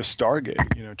create a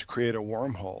Stargate, to create a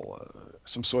wormhole,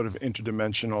 some sort of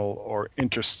interdimensional or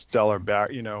interstellar,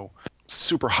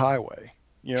 superhighway.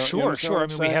 You Sure, understand what sure. I I'm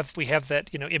mean, saying? we have that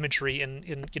imagery in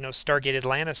Stargate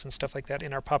Atlantis and stuff like that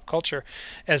in our pop culture,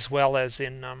 as well as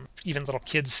in even little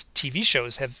kids' TV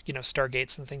shows have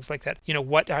Stargates and things like that.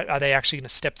 What are they actually going to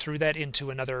step through that into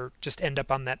another? Just end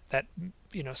up on that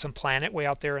some planet way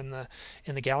out there in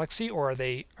the galaxy, or are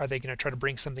they going to try to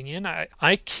bring something in? I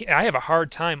have a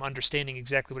hard time understanding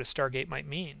exactly what a Stargate might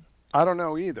mean. I don't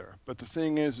know either. But the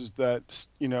thing is that,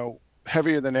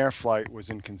 heavier than air flight was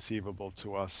inconceivable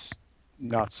to us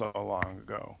not so long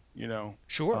ago.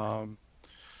 Sure. Um,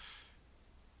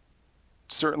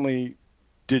 Certainly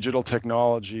digital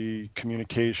technology,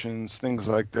 communications, things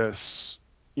like this,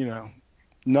 you know,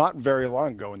 not very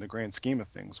long ago in the grand scheme of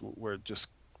things, were just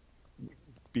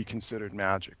be considered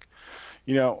magic.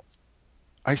 You know,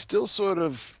 I still sort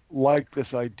of like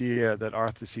this idea that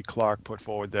Arthur C. Clarke put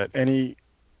forward that any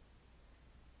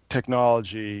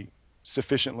technology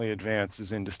sufficiently advanced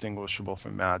is indistinguishable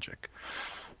from magic.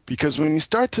 Because when you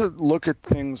start to look at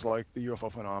things like the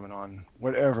UFO phenomenon,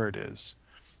 whatever it is,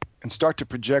 and start to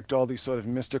project all these sort of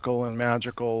mystical and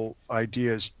magical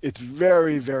ideas, it's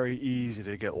very, very easy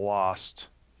to get lost,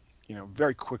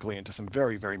 very quickly into some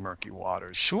very, very murky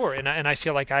waters. Sure, and I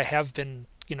feel like I have been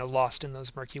lost in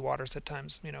those murky waters at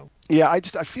times. Yeah, I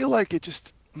feel like it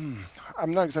just,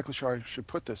 I'm not exactly sure I should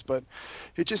put this, but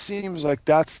it just seems like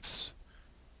that's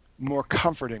more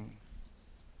comforting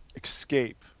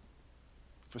escape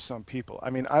for some people. I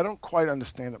mean, I don't quite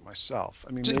understand it myself.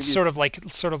 I mean, It's maybe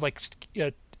it's sort of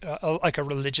like a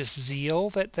religious zeal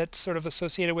that's sort of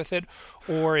associated with it,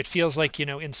 or it feels like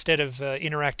instead of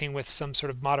interacting with some sort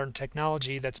of modern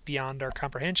technology that's beyond our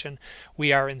comprehension,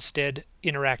 we are instead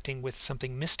interacting with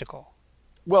something mystical.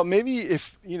 well, maybe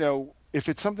if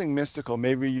it's something mystical,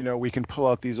 maybe we can pull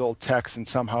out these old texts and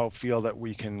somehow feel that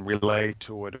we can relate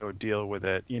to it or deal with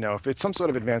it. If it's some sort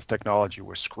of advanced technology,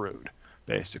 we're screwed.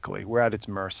 Basically, we're at its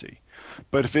mercy.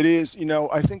 But if it is,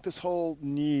 I think this whole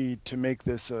need to make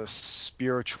this a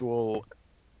spiritual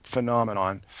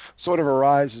phenomenon sort of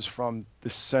arises from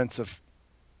this sense of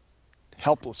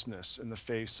helplessness in the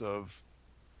face of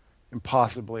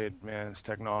impossibly advanced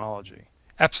technology.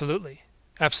 Absolutely.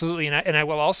 Absolutely. And I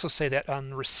will also say that on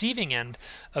the receiving end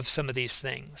of some of these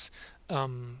things,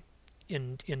 um,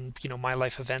 in my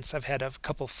life events, I've had a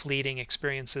couple fleeting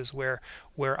experiences where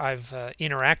I've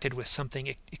interacted with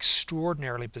something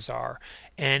extraordinarily bizarre,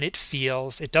 and it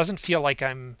doesn't feel like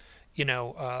I'm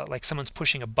like someone's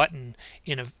pushing a button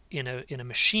in a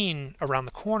machine around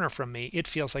the corner from me. It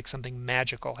feels like something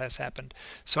magical has happened.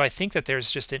 So I think that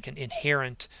there's just an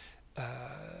inherent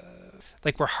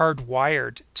like we're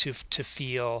hardwired to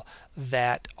feel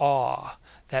that awe,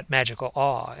 that magical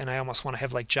awe. And I almost want to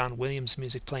have like John Williams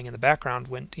music playing in the background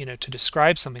when to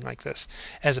describe something like this,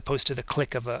 as opposed to the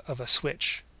click of a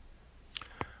switch.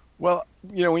 Well,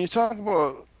 when you talk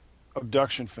about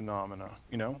abduction phenomena,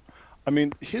 I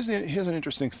mean, here's an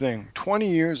interesting thing. 20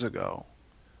 years ago,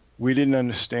 we didn't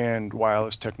understand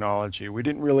wireless technology. We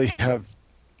didn't really have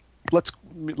let's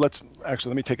let's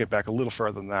actually let me take it back a little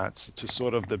further than that, to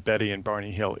sort of the Betty and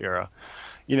Barney Hill era.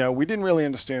 We didn't really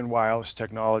understand wireless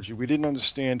technology. We didn't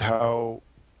understand how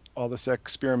all this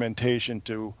experimentation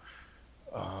to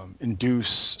induce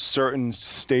certain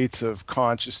states of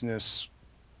consciousness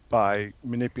by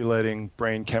manipulating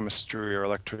brain chemistry or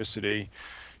electricity.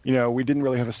 We didn't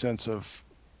really have a sense of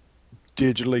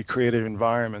digitally created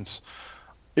environments.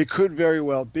 It could very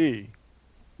well be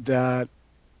that,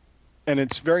 and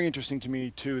it's very interesting to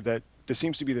me too, that there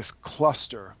seems to be this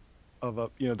cluster of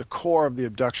the core of the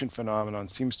abduction phenomenon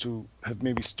seems to have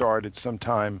maybe started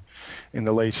sometime in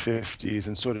the late 50s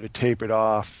and sort of tapered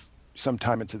off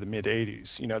sometime into the mid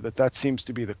 80s. That seems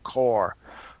to be the core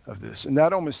of this. And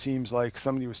that almost seems like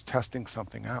somebody was testing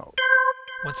something out.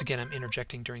 Once again, I'm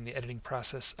interjecting during the editing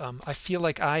process. I feel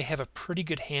like I have a pretty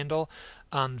good handle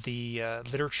on the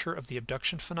literature of the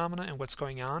abduction phenomena and what's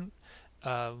going on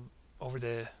uh, over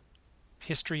the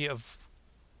history of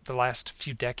the last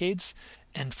few decades.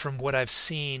 And from what I've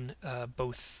seen,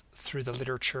 both through the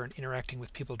literature and interacting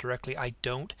with people directly, I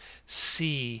don't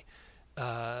see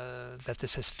that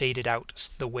this has faded out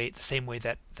the same way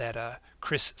that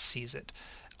Chris sees it.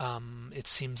 It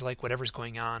seems like whatever's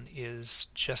going on is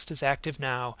just as active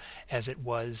now as it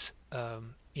was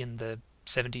in the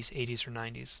 70s, 80s, or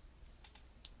 90s.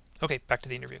 Okay, back to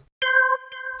the interview.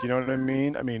 Do you know what I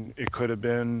mean? I mean, it could have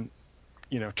been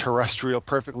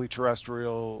perfectly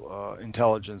terrestrial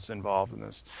intelligence involved in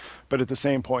this. But at the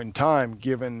same point in time,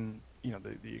 given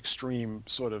the extreme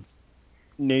sort of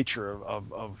nature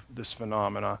of this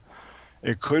phenomena,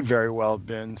 it could very well have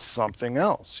been something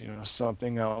else.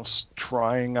 Something else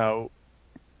trying out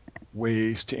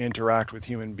ways to interact with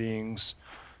human beings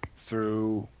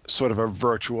through sort of a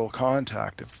virtual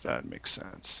contact, if that makes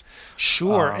sense.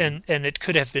 Sure, and it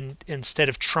could have been, instead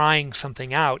of trying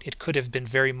something out, it could have been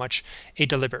very much a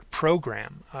deliberate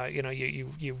program.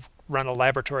 You run a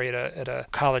laboratory at a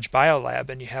college biolab,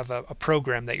 and you have a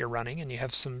program that you're running, and you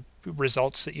have some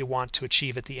results that you want to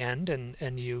achieve at the end,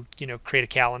 and you create a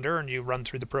calendar and you run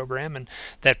through the program, and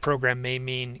that program may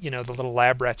mean the little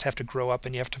lab rats have to grow up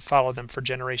and you have to follow them for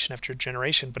generation after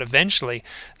generation, but eventually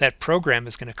that program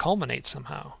is going to culminate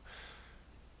somehow.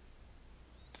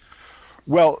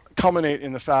 Well, culminate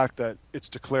in the fact that it's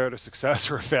declared a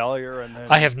success or a failure, and I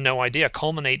then have no idea.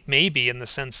 Culminate maybe in the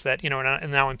sense that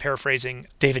and now I'm paraphrasing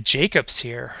David Jacobs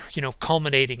here.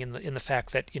 Culminating in the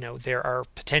fact that there are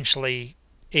potentially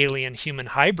alien human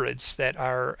hybrids that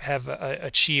have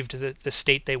achieved the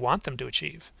state they want them to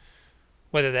achieve.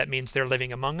 Whether that means they're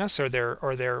living among us, or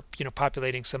they're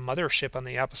populating some mothership on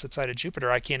the opposite side of Jupiter,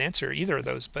 I can't answer either of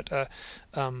those. But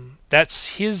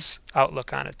that's his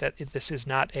outlook on it. That this is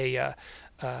not a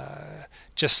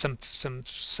just some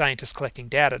scientists collecting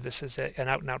data. This is an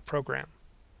out and out program.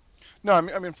 no,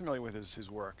 I'm familiar with his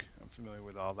work. I'm familiar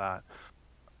with all that.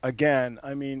 Again,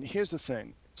 I mean, here's the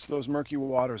thing: it's those murky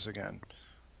waters again.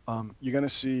 You're going to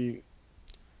see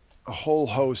a whole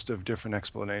host of different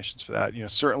explanations for that.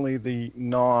 Certainly the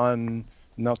non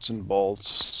nuts and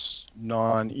bolts,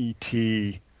 non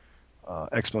ET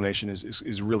explanation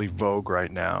is really vogue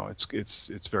right now.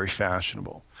 It's very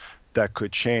fashionable. That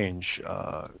could change.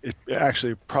 It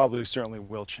actually probably certainly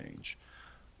will change.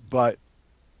 But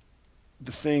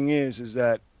the thing is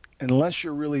that unless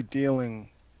you're really dealing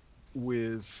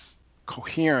with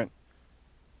coherent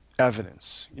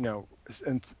evidence,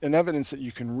 and evidence that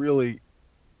you can really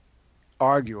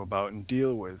argue about and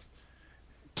deal with,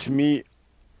 to me,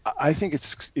 I think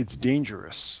it's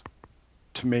dangerous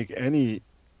to make any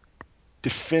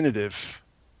definitive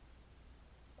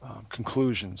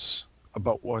conclusions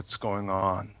about what's going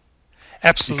on,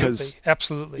 Absolutely, because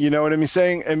absolutely. you know what I mean.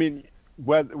 Saying, I mean,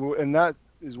 whether and that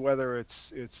is whether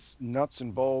it's nuts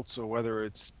and bolts, or whether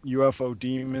it's UFO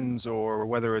demons, or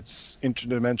whether it's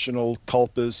interdimensional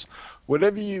tulpas,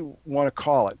 whatever you want to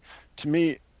call it. To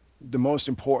me, the most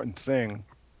important thing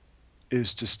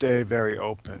is to stay very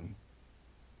open,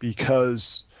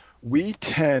 because we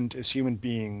tend as human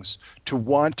beings to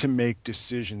want to make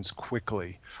decisions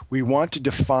quickly. We want to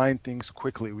define things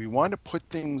quickly. We want to put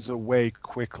things away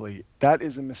quickly. That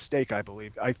is a mistake, I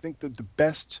believe. I think that the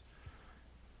best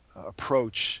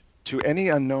approach to any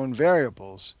unknown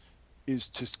variables is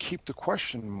to keep the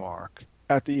question mark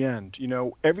at the end.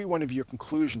 Every one of your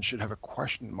conclusions should have a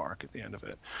question mark at the end of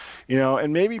it.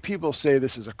 And maybe people say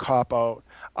this is a cop out.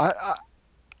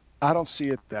 I don't see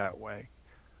it that way.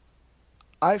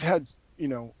 I've had,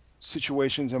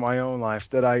 situations in my own life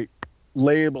that I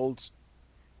labeled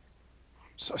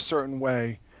a certain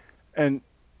way. And,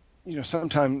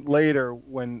 sometime later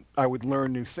when I would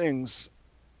learn new things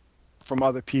from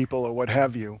other people or what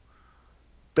have you,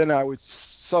 then I would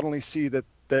suddenly see that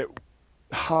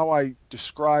how I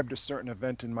described a certain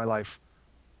event in my life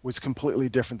was completely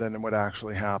different than what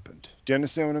actually happened. Do you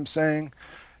understand what I'm saying?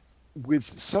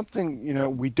 With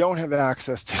something, we don't have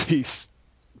access to these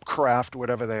craft,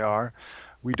 whatever they are.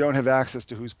 We don't have access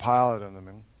to who's piloting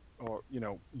them, or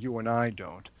you and I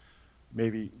don't.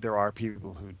 Maybe there are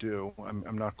people who do.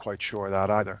 I'm not quite sure of that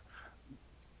either.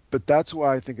 But that's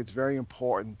why I think it's very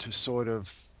important to sort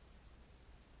of,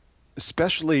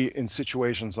 especially in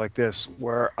situations like this,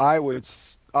 where I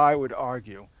would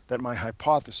argue that my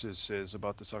hypothesis is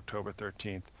about this October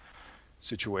 13th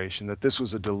situation, that this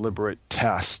was a deliberate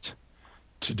test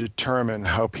to determine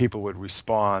how people would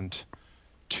respond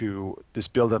to this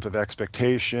buildup of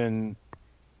expectation,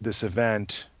 this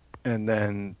event, and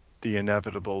then the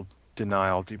inevitable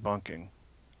denial debunking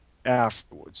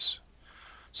afterwards.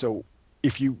 So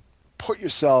if you put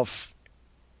yourself,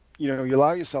 you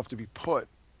allow yourself to be put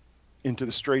into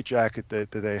the straitjacket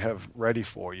that they have ready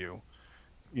for you,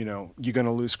 you're going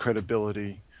to lose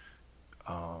credibility,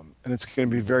 and it's going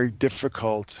to be very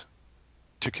difficult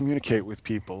to communicate with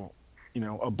people,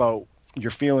 about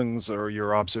your feelings or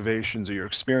your observations or your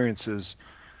experiences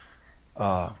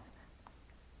uh,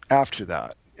 after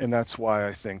that. And that's why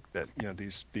I think that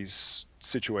these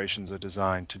situations are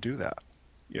designed to do that.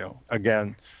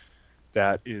 Again,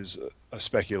 that is a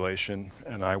speculation,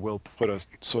 and I will put a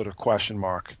sort of question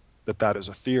mark that is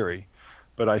a theory.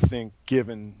 But I think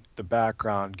given the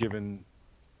background, given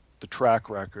the track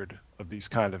record of these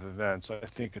kind of events, I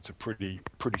think it's a pretty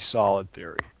solid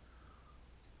theory.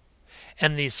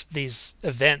 And these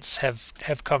events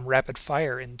have come rapid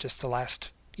fire in just the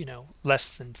last less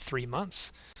than 3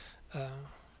 months.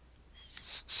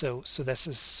 So this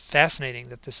is fascinating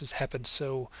that this has happened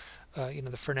so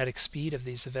the frenetic speed of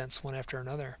these events one after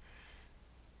another.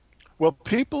 Well,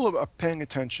 people are paying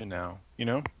attention now,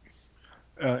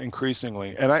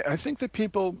 increasingly, and I think that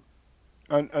people,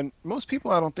 and most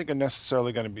people, I don't think are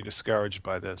necessarily going to be discouraged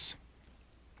by this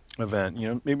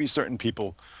event. Maybe certain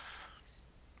people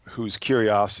whose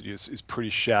curiosity is pretty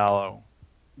shallow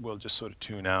will just sort of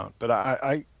tune out.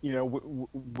 But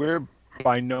we're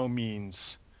by no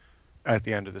means at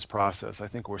the end of this process. I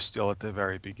think we're still at the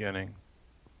very beginning.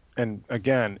 And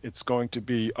again, it's going to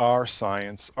be our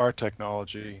science, our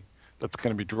technology that's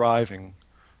going to be driving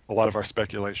a lot of our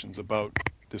speculations about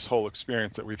this whole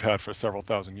experience that we've had for several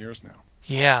thousand years now.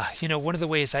 Yeah, one of the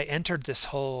ways I entered this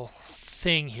whole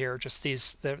thing here, just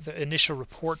the initial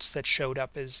reports that showed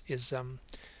up is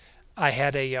I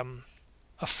had a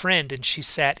friend, and she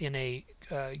sat in a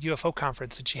UFO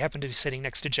conference, and she happened to be sitting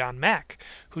next to John Mack,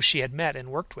 who she had met and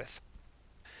worked with.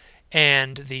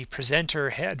 And the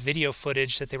presenter had video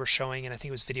footage that they were showing, and I think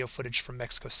it was video footage from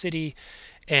Mexico City,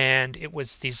 and it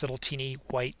was these little teeny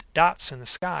white dots in the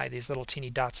sky, these little teeny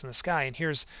dots in the sky. And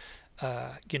here's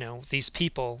these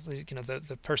people,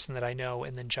 the person that I know,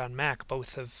 and then John Mack,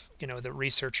 both of, the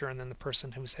researcher, and then the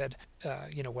person who's had,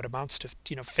 what amounts to,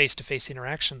 face-to-face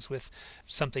interactions with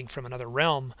something from another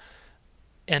realm.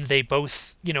 And they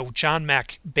both, John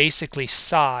Mack basically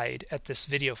sighed at this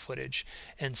video footage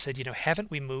and said,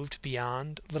 haven't we moved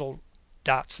beyond little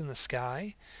dots in the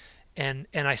sky? And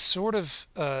I sort of,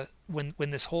 when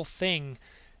this whole thing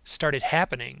started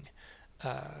happening,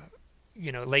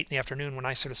 late in the afternoon, when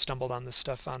I sort of stumbled on this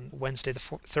stuff on Wednesday, the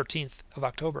 13th of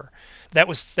October, that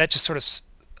just sort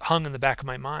of hung in the back of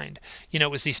my mind.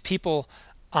 It was these people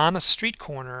on a street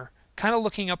corner, kind of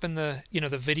looking up in the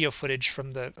video footage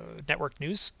from the network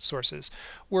news sources,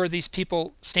 were these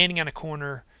people standing on a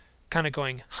corner, kind of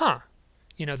going, huh.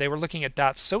 They were looking at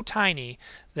dots so tiny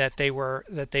that they weren't,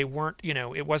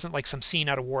 it wasn't like some scene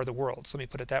out of War of the Worlds. Let me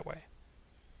put it that way.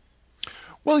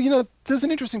 Well, there's an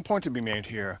interesting point to be made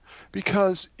here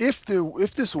because if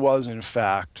this was in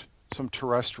fact some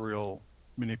terrestrial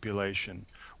manipulation,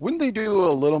 wouldn't they do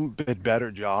a little bit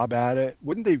better job at it?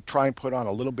 Wouldn't they try and put on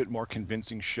a little bit more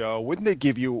convincing show? Wouldn't they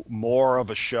give you more of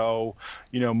a show,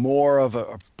 more of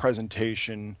a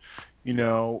presentation?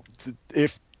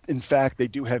 If in fact they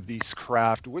do have these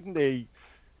craft, wouldn't they,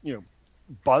 you know,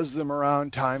 buzz them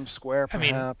around Times Square, I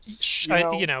mean, perhaps?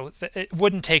 it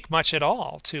wouldn't take much at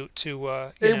all to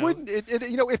It wouldn't.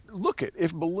 If look at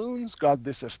if balloons got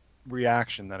this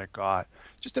reaction that it got,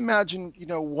 just imagine,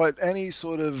 what any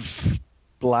sort of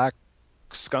black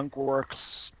skunk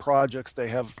works projects they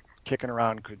have kicking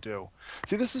around could do.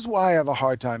 See, this is why I have a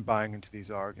hard time buying into these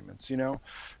arguments,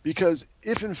 because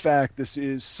if in fact this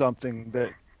is something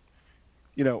that,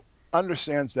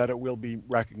 understands that it will be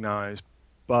recognized,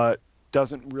 but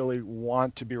doesn't really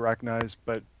want to be recognized,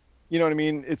 but you know what I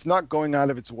mean? It's not going out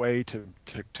of its way to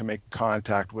make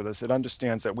contact with us. It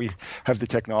understands that we have the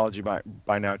technology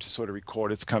by now to sort of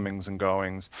record its comings and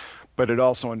goings, but it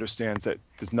also understands that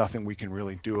there's nothing we can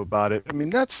really do about it. I mean,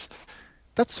 that's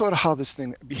sort of how this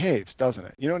thing behaves, doesn't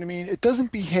it? You know what I mean? It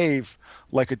doesn't behave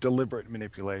like a deliberate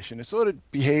manipulation. It sort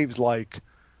of behaves like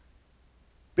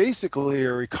basically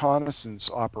a reconnaissance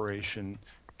operation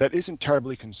that isn't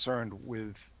terribly concerned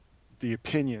with the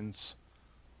opinions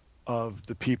of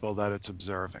the people that it's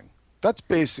observing. That's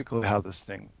basically how this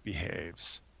thing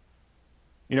behaves,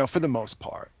 for the most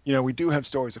part. We do have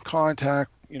stories of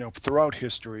contact, throughout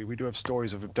history. We do have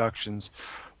stories of abductions.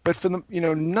 But for the,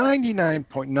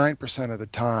 99.9% of the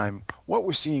time, what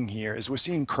we're seeing here is we're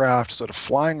seeing craft sort of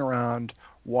flying around,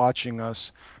 watching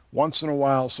us, once in a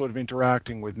while sort of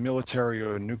interacting with military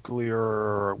or nuclear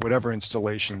or whatever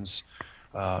installations,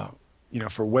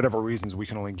 for whatever reasons we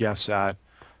can only guess at,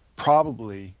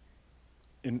 probably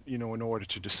in order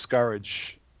to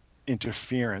discourage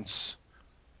interference,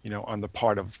 on the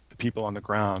part of the people on the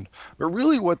ground. But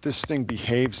really what this thing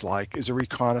behaves like is a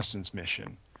reconnaissance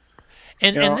mission.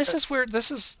 And this is where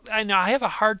I know I have a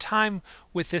hard time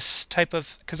with this type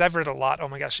of, because I've read a lot. Oh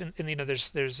my gosh, and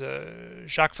there's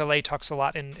Jacques Vallée talks a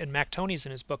lot, and Mac Tonnies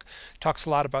in his book talks a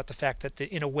lot about the fact that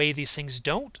in a way these things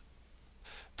don't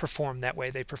perform that way.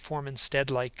 They perform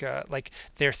instead like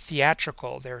they're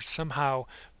theatrical. They're somehow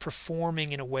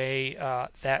performing in a way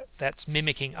that's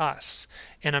mimicking us.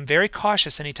 And I'm very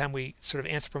cautious anytime we sort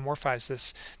of anthropomorphize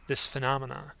this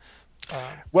phenomena.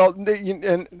 Well,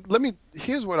 and let me.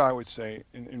 Here's what I would say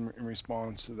in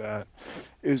response to that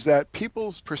is that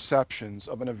people's perceptions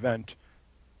of an event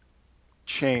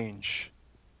change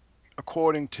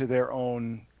according to their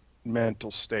own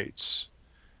mental states.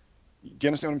 Do you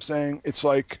understand what I'm saying? It's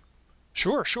like,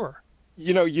 Sure, sure.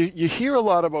 you hear a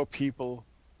lot about people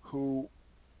who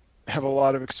have a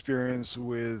lot of experience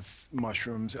with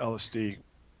mushrooms, LSD,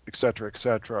 et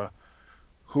cetera,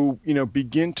 who,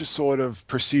 begin to sort of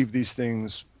perceive these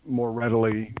things more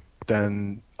readily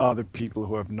than other people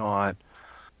who have not.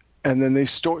 And then they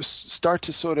start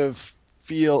to sort of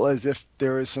feel as if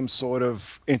there is some sort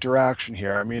of interaction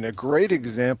here. I mean, a great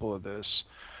example of this,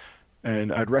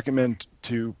 and I'd recommend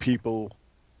to people,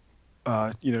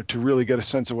 to really get a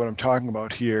sense of what I'm talking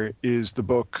about here, is the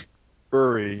book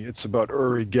Uri. It's about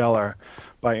Uri Geller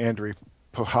by Andrei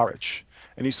Poharic.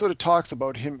 And he sort of talks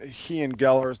about he and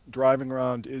Geller driving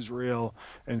around Israel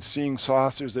and seeing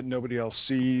saucers that nobody else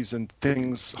sees and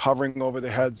things hovering over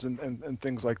their heads and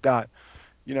things like that.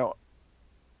 You know,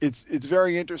 it's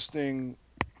very interesting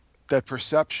that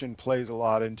perception plays a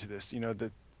lot into this.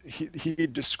 That he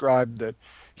described that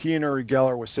he and Uri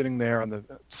Geller were sitting there on the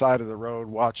side of the road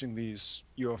watching these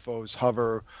UFOs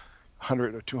hover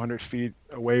 100 or 200 feet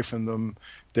away from them.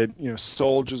 That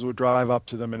soldiers would drive up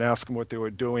to them and ask them what they were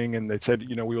doing, and they said,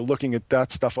 we were looking at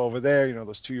that stuff over there,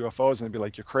 those two UFOs, and they'd be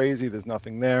like, "You're crazy. There's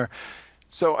nothing there."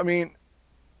 So I mean,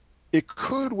 it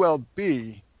could well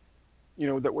be,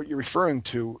 that what you're referring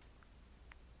to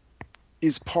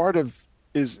is part of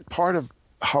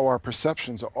how our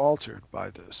perceptions are altered by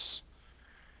this.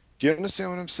 Do you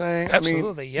understand what I'm saying? I mean,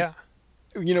 Absolutely, yeah.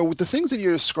 with the things that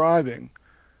you're describing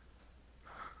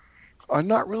are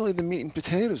not really the meat and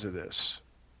potatoes of this.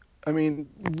 I mean,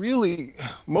 really,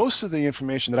 most of the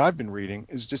information that I've been reading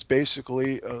is just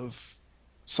basically of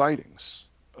sightings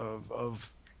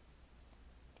of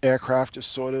aircraft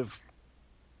just sort of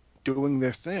doing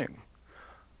their thing.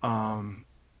 Um,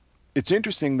 it's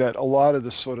interesting that a lot of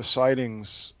the sort of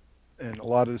sightings and a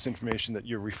lot of this information that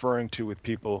you're referring to with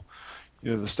people,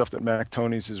 the stuff that Mac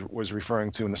Tonys was referring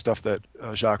to and the stuff that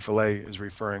Jacques Vallée is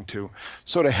referring to,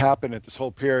 sort of happened at this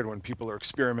whole period when people are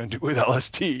experimenting with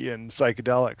LSD and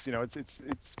psychedelics.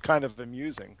 It's kind of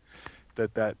amusing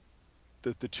that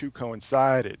the two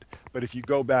coincided. But if you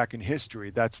go back in history,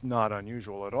 that's not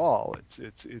unusual at all.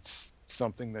 It's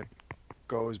something that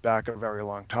goes back a very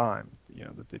long time.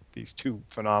 These two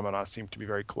phenomena seem to be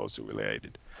very closely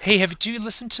related. Hey, do you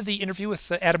listened to the interview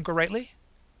with Adam Gorightly?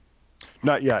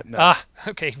 Not yet, no. Ah,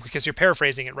 okay, because you're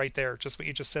paraphrasing it right there, just what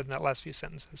you just said in that last few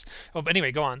sentences. Oh, but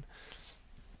anyway, go on.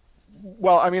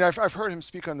 Well, I mean, I've heard him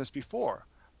speak on this before,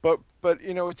 but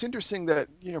it's interesting that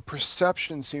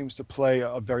perception seems to play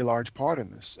a very large part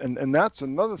in this, and that's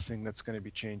another thing that's going to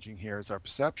be changing here is our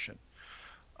perception.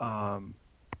 Um,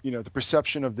 the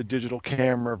perception of the digital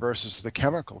camera versus the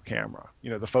chemical camera.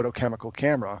 The photochemical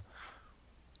camera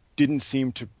didn't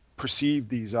seem to perceive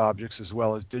these objects as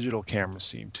well as digital cameras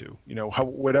seem to.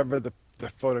 Whatever the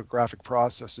photographic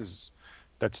process is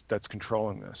that's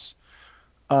controlling this.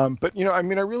 But I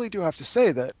mean, I really do have to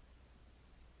say that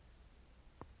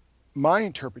my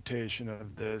interpretation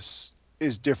of this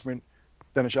is different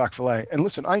than a Jacques Vallée. And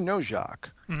listen, I know Jacques.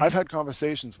 Hmm. I've had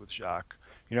conversations with Jacques.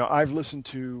 I've listened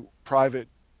to private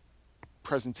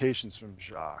presentations from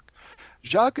Jacques.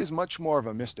 Jacques is much more of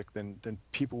a mystic than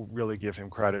people really give him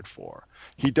credit for.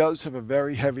 He does have a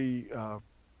very heavy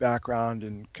background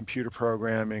in computer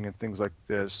programming and things like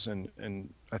this,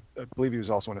 and I believe he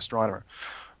was also an astronomer.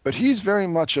 But he's very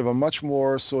much of a much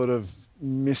more sort of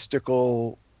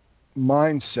mystical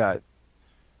mindset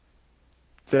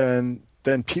than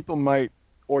people might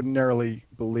ordinarily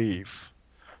believe.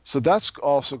 So that's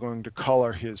also going to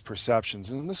color his perceptions.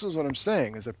 And this is what I'm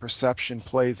saying is that perception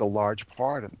plays a large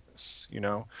part in this,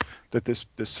 that this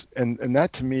and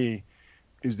that to me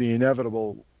is the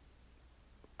inevitable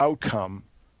outcome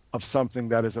of something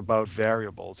that is about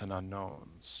variables and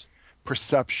unknowns.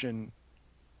 Perception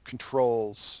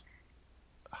controls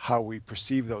how we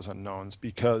perceive those unknowns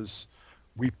because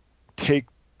we take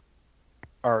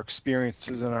our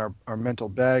experiences and our mental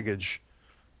baggage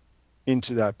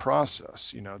into that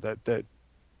process, that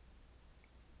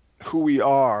who we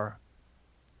are,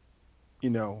 you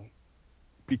know,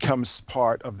 becomes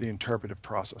part of the interpretive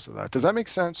process of that. Does that make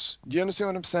sense? Do you understand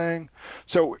what I'm saying?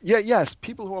 So, yeah, yes,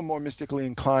 people who are more mystically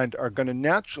inclined are going to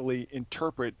naturally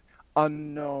interpret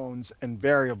unknowns and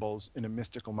variables in a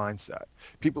mystical mindset.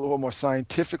 People who are more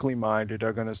scientifically minded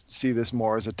are going to see this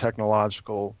more as a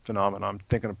technological phenomenon. I'm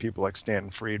thinking of people like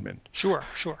Stanton Friedman. Sure,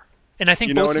 sure. And I think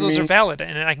You know both what of I those are mean? valid.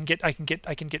 And I can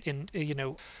get in,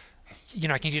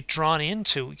 I can get drawn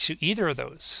into either of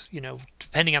those,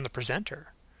 depending on the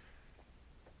presenter.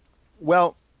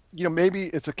 Well, maybe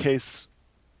it's a case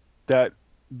that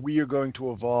we are going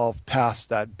to evolve past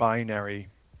that binary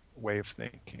way of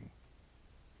thinking,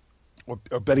 or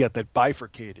better yet, that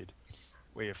bifurcated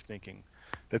way of thinking,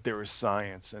 that there is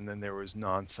science and then there is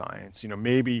non-science.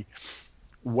 Maybe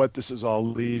what this is all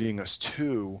leading us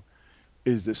to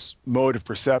is this mode of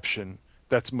perception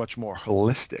that's much more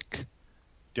holistic.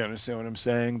 Do you understand what I'm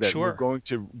saying? That we're Sure. going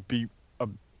to be a,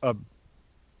 a,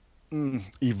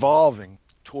 evolving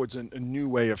towards a new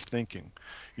way of thinking.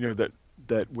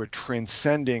 That we're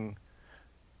transcending,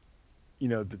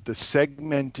 the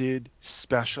segmented,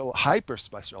 special, hyper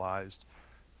specialized,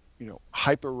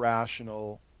 hyper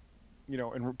rational,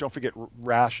 and don't forget,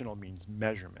 rational means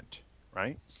measurement,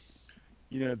 right?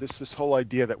 This whole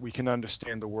idea that we can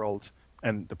understand the world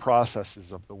and the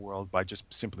processes of the world by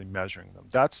just simply measuring them.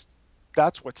 That's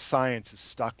what science is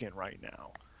stuck in right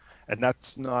now. And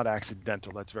that's not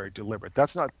accidental, that's very deliberate.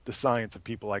 That's not the science of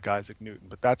people like Isaac Newton,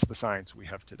 but that's the science we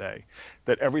have today.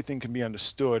 That everything can be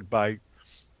understood by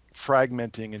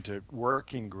fragmenting into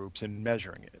working groups and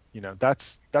measuring it.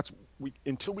 That's we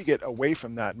until we get away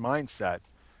from that mindset,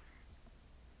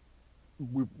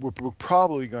 we're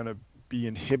probably going to be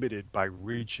inhibited by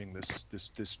reaching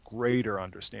this greater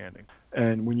understanding.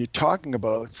 And when you're talking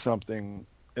about something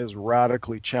as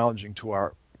radically challenging to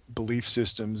our belief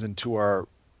systems and to our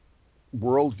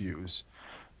worldviews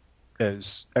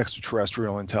as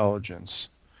extraterrestrial intelligence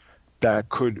that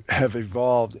could have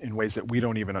evolved in ways that we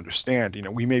don't even understand.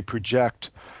 We may project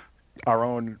our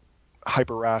own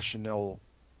hyper rational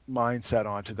mindset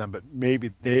onto them, but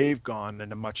maybe they've gone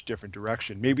in a much different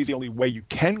direction. Maybe the only way you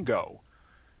can go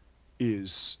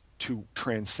is to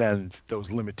transcend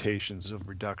those limitations of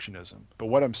reductionism. But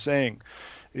what I'm saying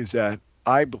is that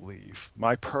I believe,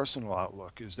 my personal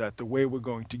outlook is that the way we're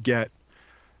going to get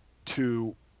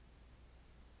to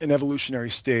an evolutionary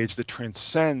stage that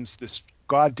transcends this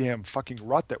goddamn fucking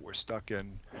rut that we're stuck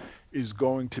in is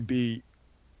going to be,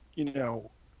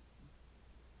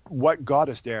 what got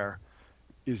us there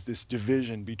is this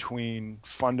division between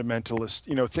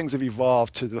fundamentalist, things have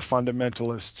evolved to the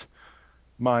fundamentalist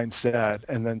mindset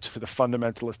and then to the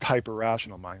fundamentalist hyper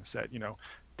rational mindset.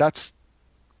 That's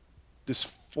this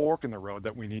fork in the road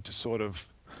that we need to sort of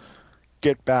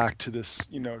get back to this,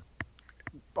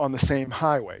 on the same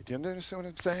highway. Do you understand what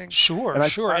I'm saying? Sure, And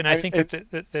sure, and I think and,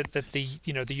 that the the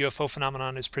UFO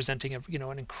phenomenon is presenting a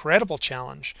an incredible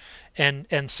challenge, and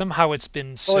somehow it's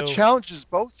been well, it so. challenges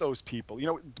both those people.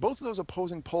 Both of those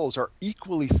opposing poles are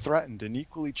equally threatened and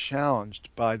equally challenged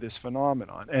by this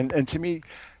phenomenon. And to me,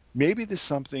 maybe there's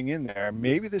something in there.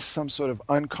 Maybe there's some sort of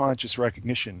unconscious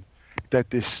recognition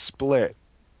that this split,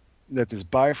 that this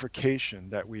bifurcation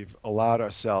that we've allowed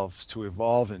ourselves to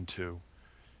evolve into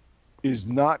is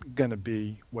not going to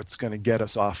be what's going to get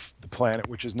us off the planet,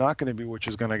 which is not going to be which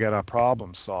is going to get our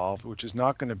problems solved, which is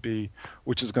not going to be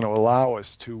which is going to allow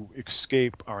us to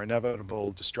escape our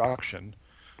inevitable destruction,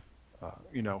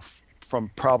 from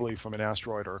probably from an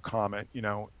asteroid or a comet,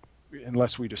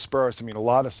 unless we disperse. I mean, a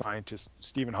lot of scientists,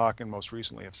 Stephen Hawking most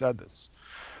recently, have said this.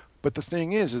 But the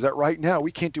thing is that right now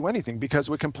we can't do anything because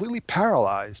we're completely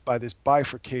paralyzed by this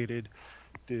bifurcated,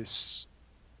 this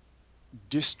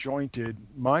disjointed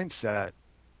mindset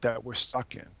that we're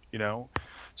stuck in.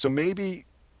 So maybe,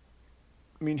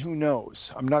 I mean, who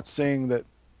knows? I'm not saying that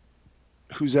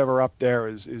who's ever up there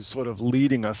is sort of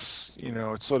leading us,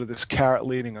 it's sort of this carrot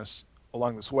leading us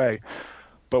along this way.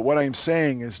 But what I'm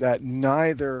saying is that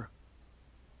neither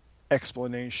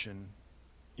explanation,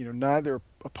 neither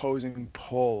opposing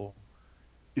pole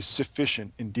is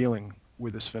sufficient in dealing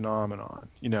with this phenomenon.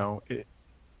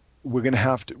 We're going to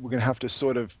have to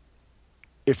sort of,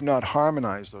 if not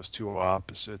harmonize those two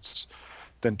opposites,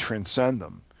 then transcend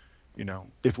them,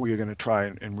 if we are going to try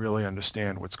and really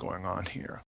understand what's going on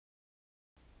here.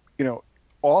 You know,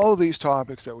 all of these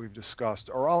topics that we've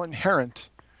discussed are all inherent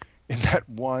in that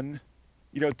one,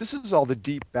 this is all the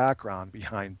deep background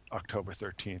behind October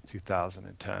 13th,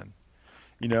 2010.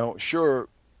 Sure,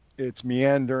 it's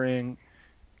meandering,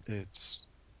 it's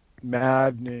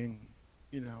maddening,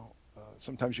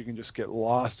 sometimes you can just get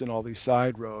lost in all these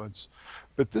side roads,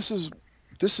 but this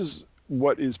is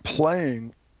what is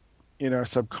playing in our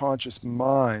subconscious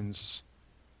minds,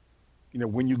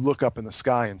 when you look up in the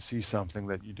sky and see something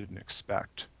that you didn't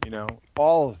expect.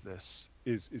 All of this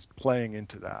is playing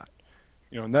into that.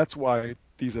 And that's why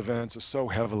these events are so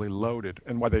heavily loaded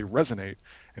and why they resonate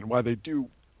and why they do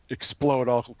explode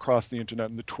all across the internet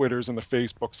and the Twitters and the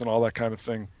Facebooks and all that kind of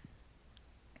thing,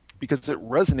 because it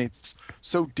resonates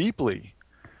so deeply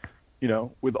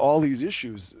with all these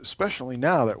issues, especially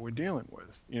now that we're dealing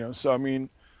with. So I mean,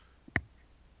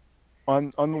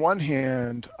 on the one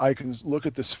hand, I can look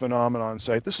at this phenomenon and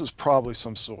say this was probably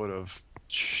some sort of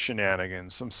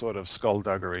shenanigans, some sort of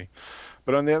skullduggery.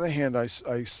 But on the other hand, I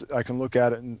can look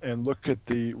at it and look at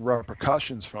the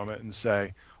repercussions from it and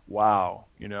say, wow,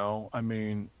 I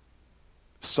mean,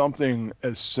 something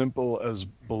as simple as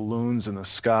balloons in the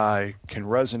sky can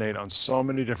resonate on so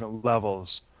many different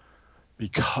levels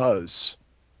because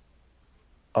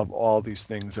of all these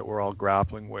things that we're all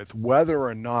grappling with, whether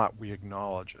or not we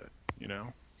acknowledge it.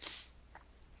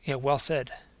 Yeah, well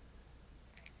said.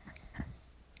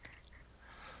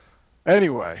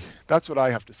 Anyway, that's what I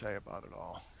have to say about it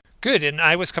all. Good. And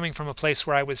I was coming from a place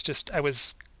where I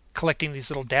was collecting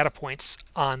these little data points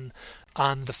on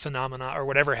the phenomena or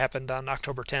whatever happened on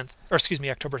October 10th, or excuse me,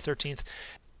 October 13th,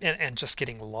 and just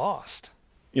getting lost.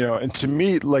 And to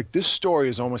me, like this story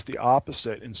is almost the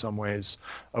opposite in some ways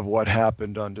of what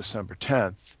happened on December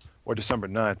 10th or December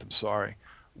 9th, I'm sorry,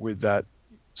 with that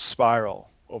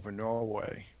spiral over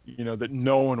Norway, that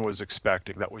no one was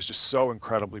expecting. That was just so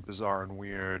incredibly bizarre and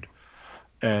weird.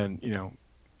 And,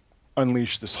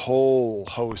 unleashed this whole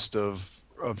host of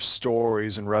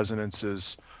stories and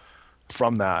resonances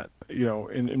from that.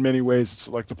 In many ways, it's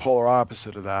like the polar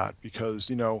opposite of that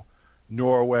because,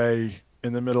 Norway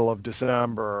in the middle of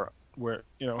December, where,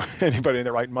 anybody in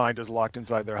their right mind is locked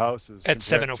inside their houses At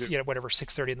compared 7:00, to, yeah, whatever,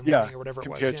 6:30 in the yeah, morning or whatever it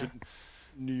was. compared Yeah. to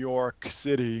New York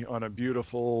City on a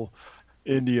beautiful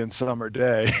Indian summer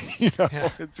day. Yeah.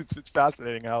 It's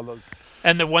fascinating how those,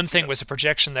 And the one you thing know, was a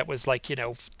projection that was like,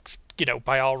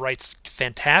 by all rights,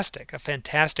 fantastic, a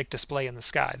fantastic display in the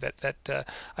sky. That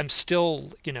I'm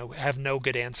still, have no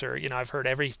good answer. I've heard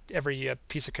every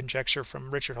piece of conjecture from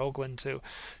Richard Hoagland to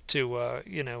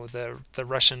the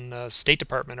Russian State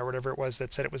Department or whatever it was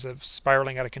that said it was a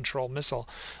spiraling out of control missile.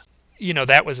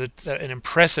 That was an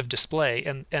impressive display,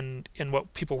 and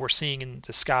what people were seeing in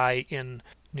the sky in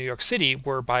New York City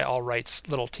were by all rights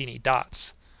little teeny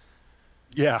dots.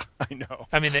 yeah, I know.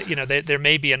 I mean, there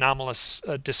may be anomalous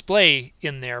display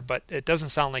in there, but it doesn't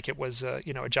sound like it was, a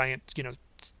giant,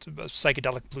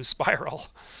 psychedelic blue spiral.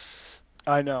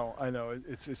 I know.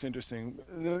 It's interesting.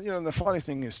 The funny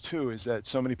thing is too is that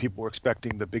so many people were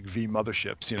expecting the big V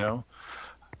motherships,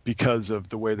 because of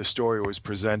the way the story was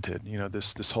presented.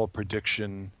 This whole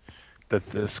prediction that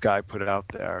this guy put out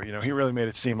there. He really made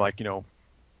it seem like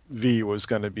V was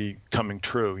going to be coming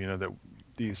true. That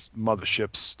these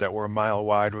motherships that were a mile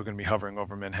wide were going to be hovering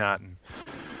over Manhattan.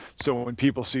 So when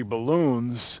people see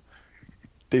balloons,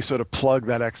 they sort of plug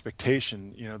that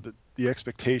expectation. The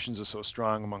expectations are so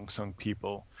strong among some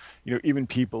people. Even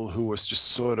people who was just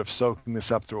sort of soaking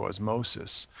this up through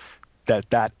osmosis,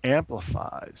 that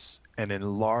amplifies and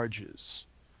enlarges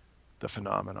the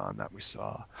phenomenon that we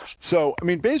saw. So, I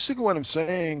mean, basically what I'm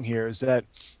saying here is that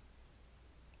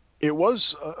it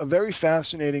was a very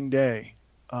fascinating day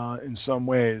in some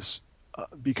ways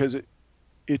because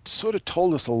it sort of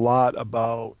told us a lot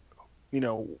about,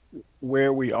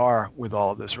 where we are with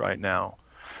all of this right now.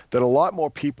 That a lot more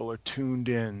people are tuned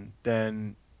in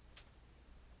than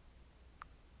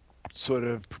sort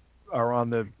of are on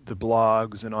the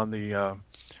blogs and on the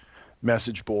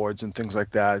message boards and things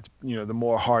like that. The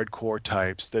more hardcore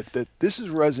types. That this is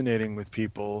resonating with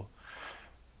people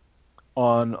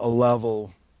on a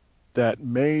level that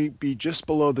may be just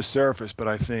below the surface, but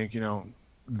I think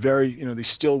these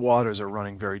still waters are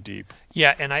running very deep.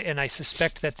 Yeah, and I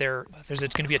suspect that there's going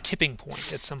to be a tipping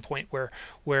point at some point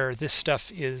where this stuff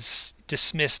is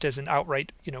dismissed as an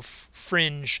outright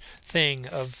fringe thing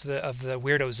of the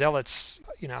weirdo zealots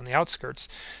on the outskirts,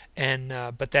 and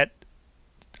but that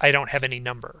I don't have any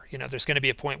number. There's going to be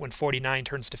a point when 49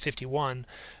 turns to 51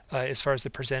 as far as the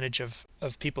percentage of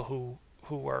people who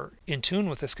are in tune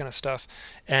with this kind of stuff,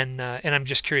 and I'm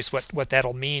just curious what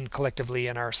that'll mean collectively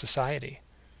in our society.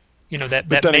 That But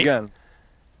that then may again,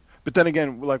 but then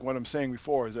again, like what I'm saying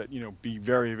before is that be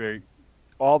very, very.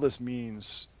 All this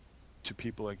means to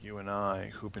people like you and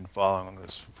I who've been following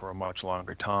this for a much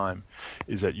longer time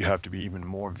is that you have to be even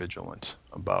more vigilant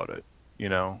about it.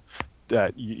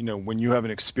 That when you have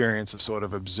an experience of sort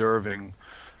of observing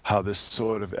how this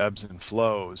sort of ebbs and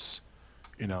flows,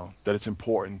 that it's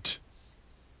important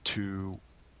to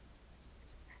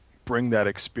bring that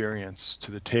experience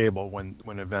to the table when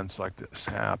events like this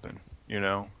happen.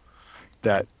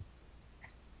 That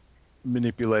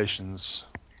manipulations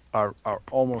are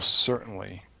almost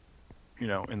certainly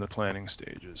in the planning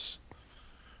stages,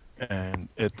 and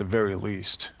at the very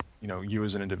least you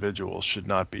as an individual should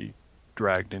not be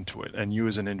dragged into it. And you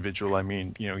as an individual, I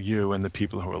mean you and the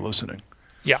people who are listening.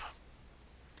 Yeah.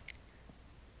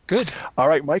 Good. All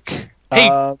right, Mike.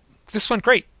 Hey, this went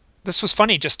great. This was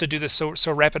funny just to do this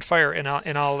so rapid fire, and I'll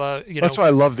That's why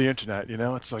I love the internet.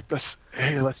 It's like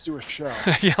let's do a show.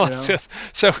 yeah, You let's do know, it.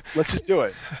 So let's just do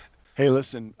it. Hey,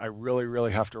 listen, I really,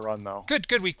 really have to run though. good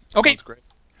week. Okay, Sounds great.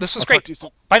 this was I'll talk great. to you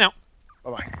soon. Bye now.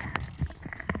 Bye bye.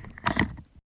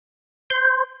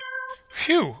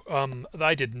 Phew.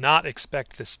 I did not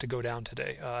expect this to go down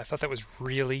today. I thought that was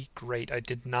really great. I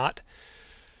did not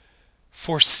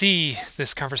foresee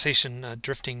this conversation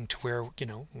drifting to where,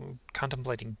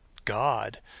 contemplating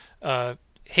God.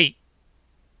 Hey,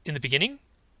 in the beginning,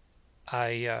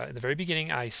 in the very beginning,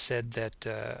 I said that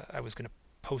I was going to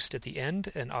post at the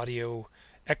end an audio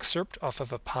excerpt off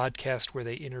of a podcast where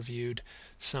they interviewed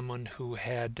someone who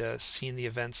had seen the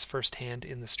events firsthand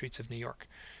in the streets of New York.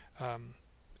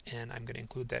 And I'm going to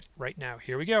include that right now.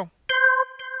 Here we go.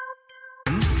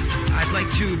 I'd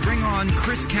like to bring on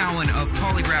Chris Cowan of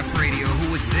Polygraph Radio,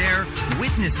 who was there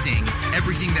witnessing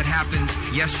everything that happened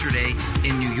yesterday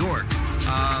in New York.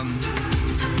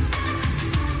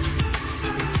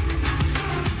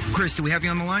 Chris, do we have you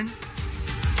on the line?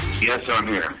 Yes, I'm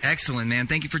here. Excellent, man.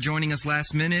 Thank you for joining us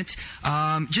last minute.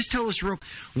 Just tell us,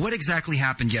 what exactly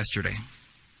happened yesterday?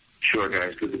 Sure,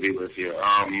 guys. Good to be with you.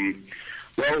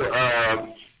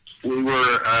 We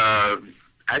were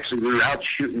out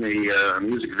shooting a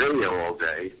music video all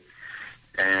day,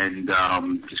 and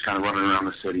just kind of running around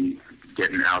the city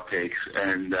getting outtakes.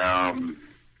 And a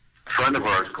friend of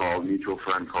ours called, mutual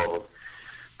friend called,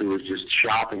 who was just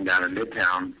shopping down in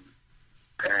Midtown,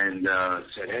 and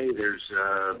said, "Hey, there's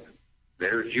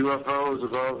UFOs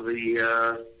above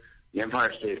the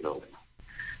Empire State Building."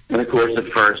 And of course, at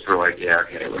first we're like, "Yeah,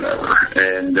 okay, whatever."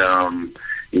 And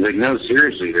he's like, "No,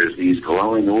 seriously, there's these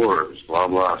glowing orbs, blah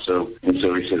blah." So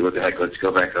we said, "What the heck? Let's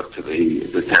go back up to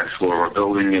the 10th floor of our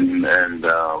building and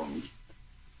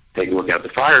take a look at the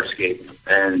fire escape."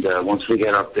 And once we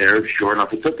get up there, sure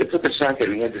enough, it took a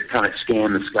second. We had to kind of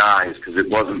scan the skies because it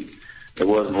wasn't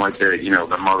like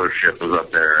the mothership was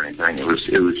up there or anything. It was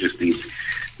just these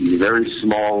very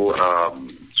small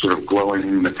sort of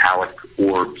glowing metallic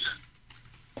orbs.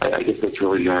 I guess that's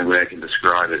really the only way I can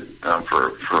describe it,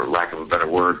 for lack of a better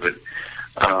word. But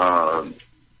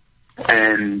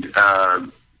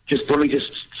just let me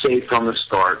just say from the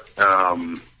start,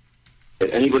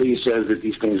 that anybody who says that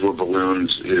these things were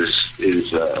balloons is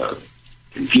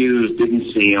confused,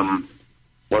 didn't see them,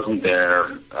 wasn't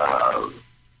there,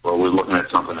 or was looking at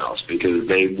something else, because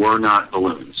they were not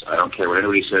balloons. I don't care what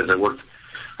anybody says. I worked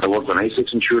on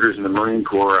A6 intruders in the Marine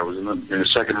Corps. I was in the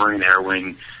 2nd Marine Air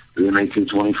Wing, doing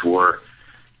A224,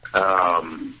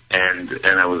 and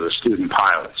I was a student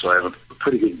pilot, so I have a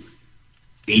pretty good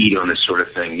bead on this sort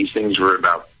of thing. These things were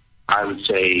about, I would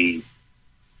say,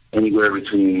 anywhere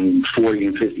between 40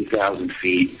 and 50,000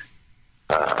 feet,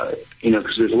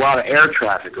 because there's a lot of air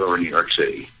traffic over New York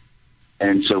City,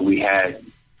 and so we had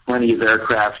plenty of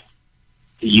aircraft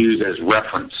to use as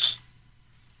reference.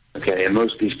 Okay, and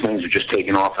most of these planes are just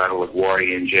taking off out of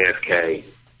LaGuardia and JFK.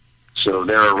 So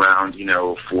they're around,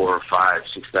 4, 5,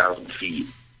 6,000 feet.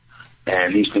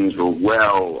 And these things were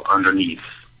well underneath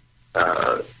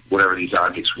whatever these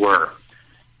objects were.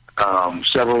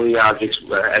 Several of the objects,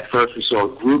 at first we saw a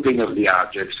grouping of the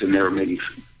objects, and there were maybe,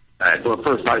 at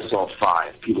first I saw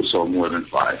 5. People saw more than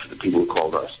 5, the people who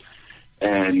called us.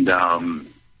 And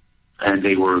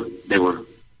they were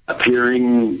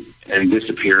appearing and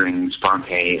disappearing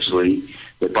spontaneously.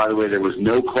 But by the way, there was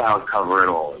no cloud cover at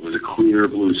all. It was a clear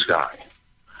blue sky.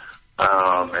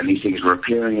 And these things were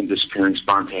appearing and disappearing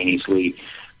spontaneously.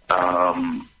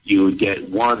 You would get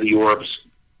one of the orbs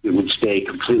that would stay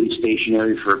completely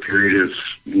stationary for a period of,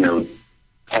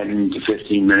 10 to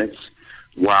 15 minutes,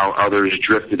 while others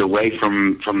drifted away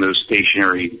from those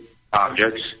stationary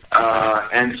objects.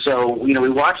 And so, we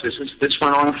watched this. This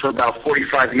went on for about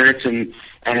 45 minutes, and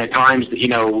at times,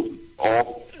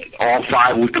 all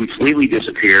 5 would completely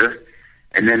disappear,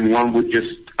 and then one would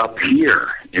just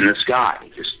appear in the sky,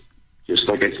 just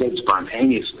like I said,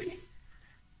 spontaneously.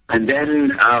 And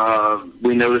then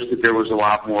we noticed that there was a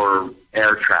lot more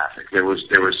air traffic. There were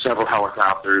several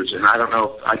helicopters, and I don't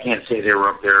know, I can't say they were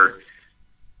up there,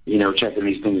 checking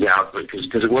these things out, because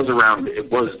it was around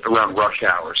rush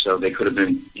hour, so they could have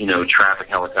been, traffic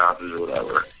helicopters or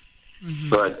whatever. Mm-hmm.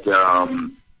 But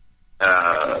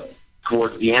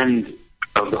towards the end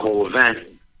of the whole event,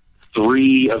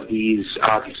 3 of these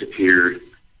objects appeared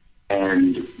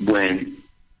and went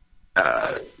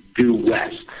due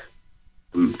west,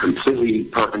 completely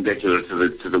perpendicular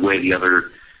to the way the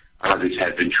other objects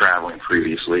had been traveling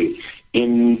previously,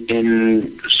 in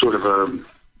sort of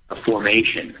a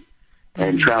formation,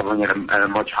 and traveling at a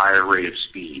much higher rate of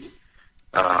speed.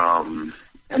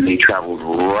 and they traveled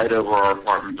right over our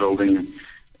apartment building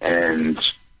and,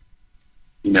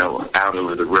 out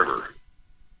over the river.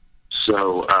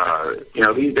 So,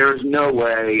 there's no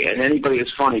way, and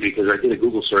it's funny because I did a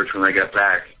Google search when I got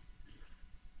back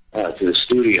to the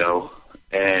studio,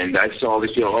 and I saw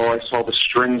this, I saw the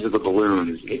strings of the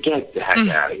balloons. Get the heck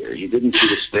out of here. You didn't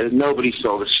see this. Nobody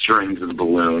saw the strings of the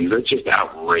balloons. That's just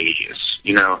outrageous,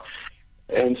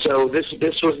 And so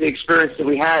this was the experience that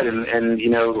we had, and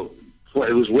it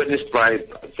was witnessed by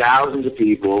thousands of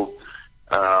people.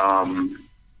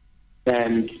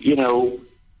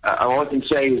 All I can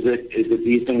say is that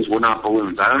these things were not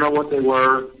balloons. I don't know what they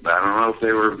were. I don't know if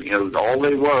they were, all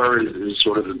they were is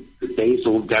sort of the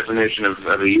basal definition of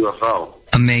a UFO.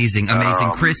 Amazing.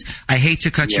 Chris, I hate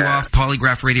to cut you off.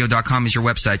 Polygraphradio.com is your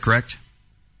website, correct?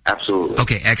 Absolutely.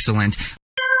 Okay, excellent.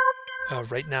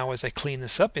 Right now, as I clean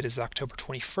this up, it is October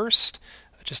 21st,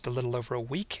 just a little over a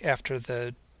week after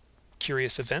the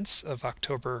curious events of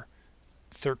October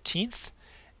 13th.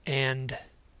 And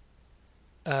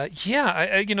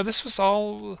this was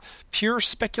all pure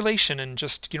speculation and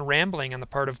just rambling on the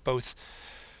part of both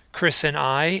Chris and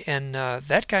I, and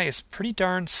that guy is pretty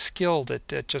darn skilled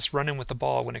at just running with the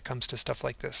ball when it comes to stuff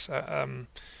like this.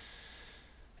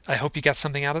 I hope you got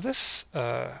something out of this.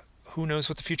 Who knows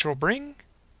what the future will bring?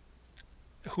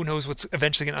 Who knows what's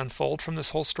eventually going to unfold from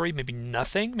this whole story? Maybe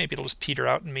nothing. Maybe it'll just peter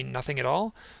out and mean nothing at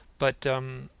all. But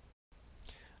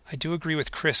I do agree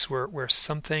with Chris where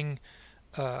something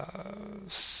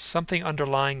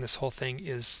underlying this whole thing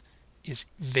is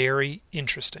very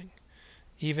interesting,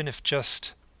 even if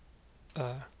just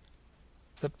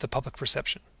the public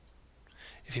perception.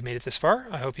 If you made it this far,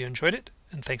 I hope you enjoyed it,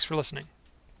 and thanks for listening.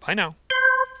 Bye now.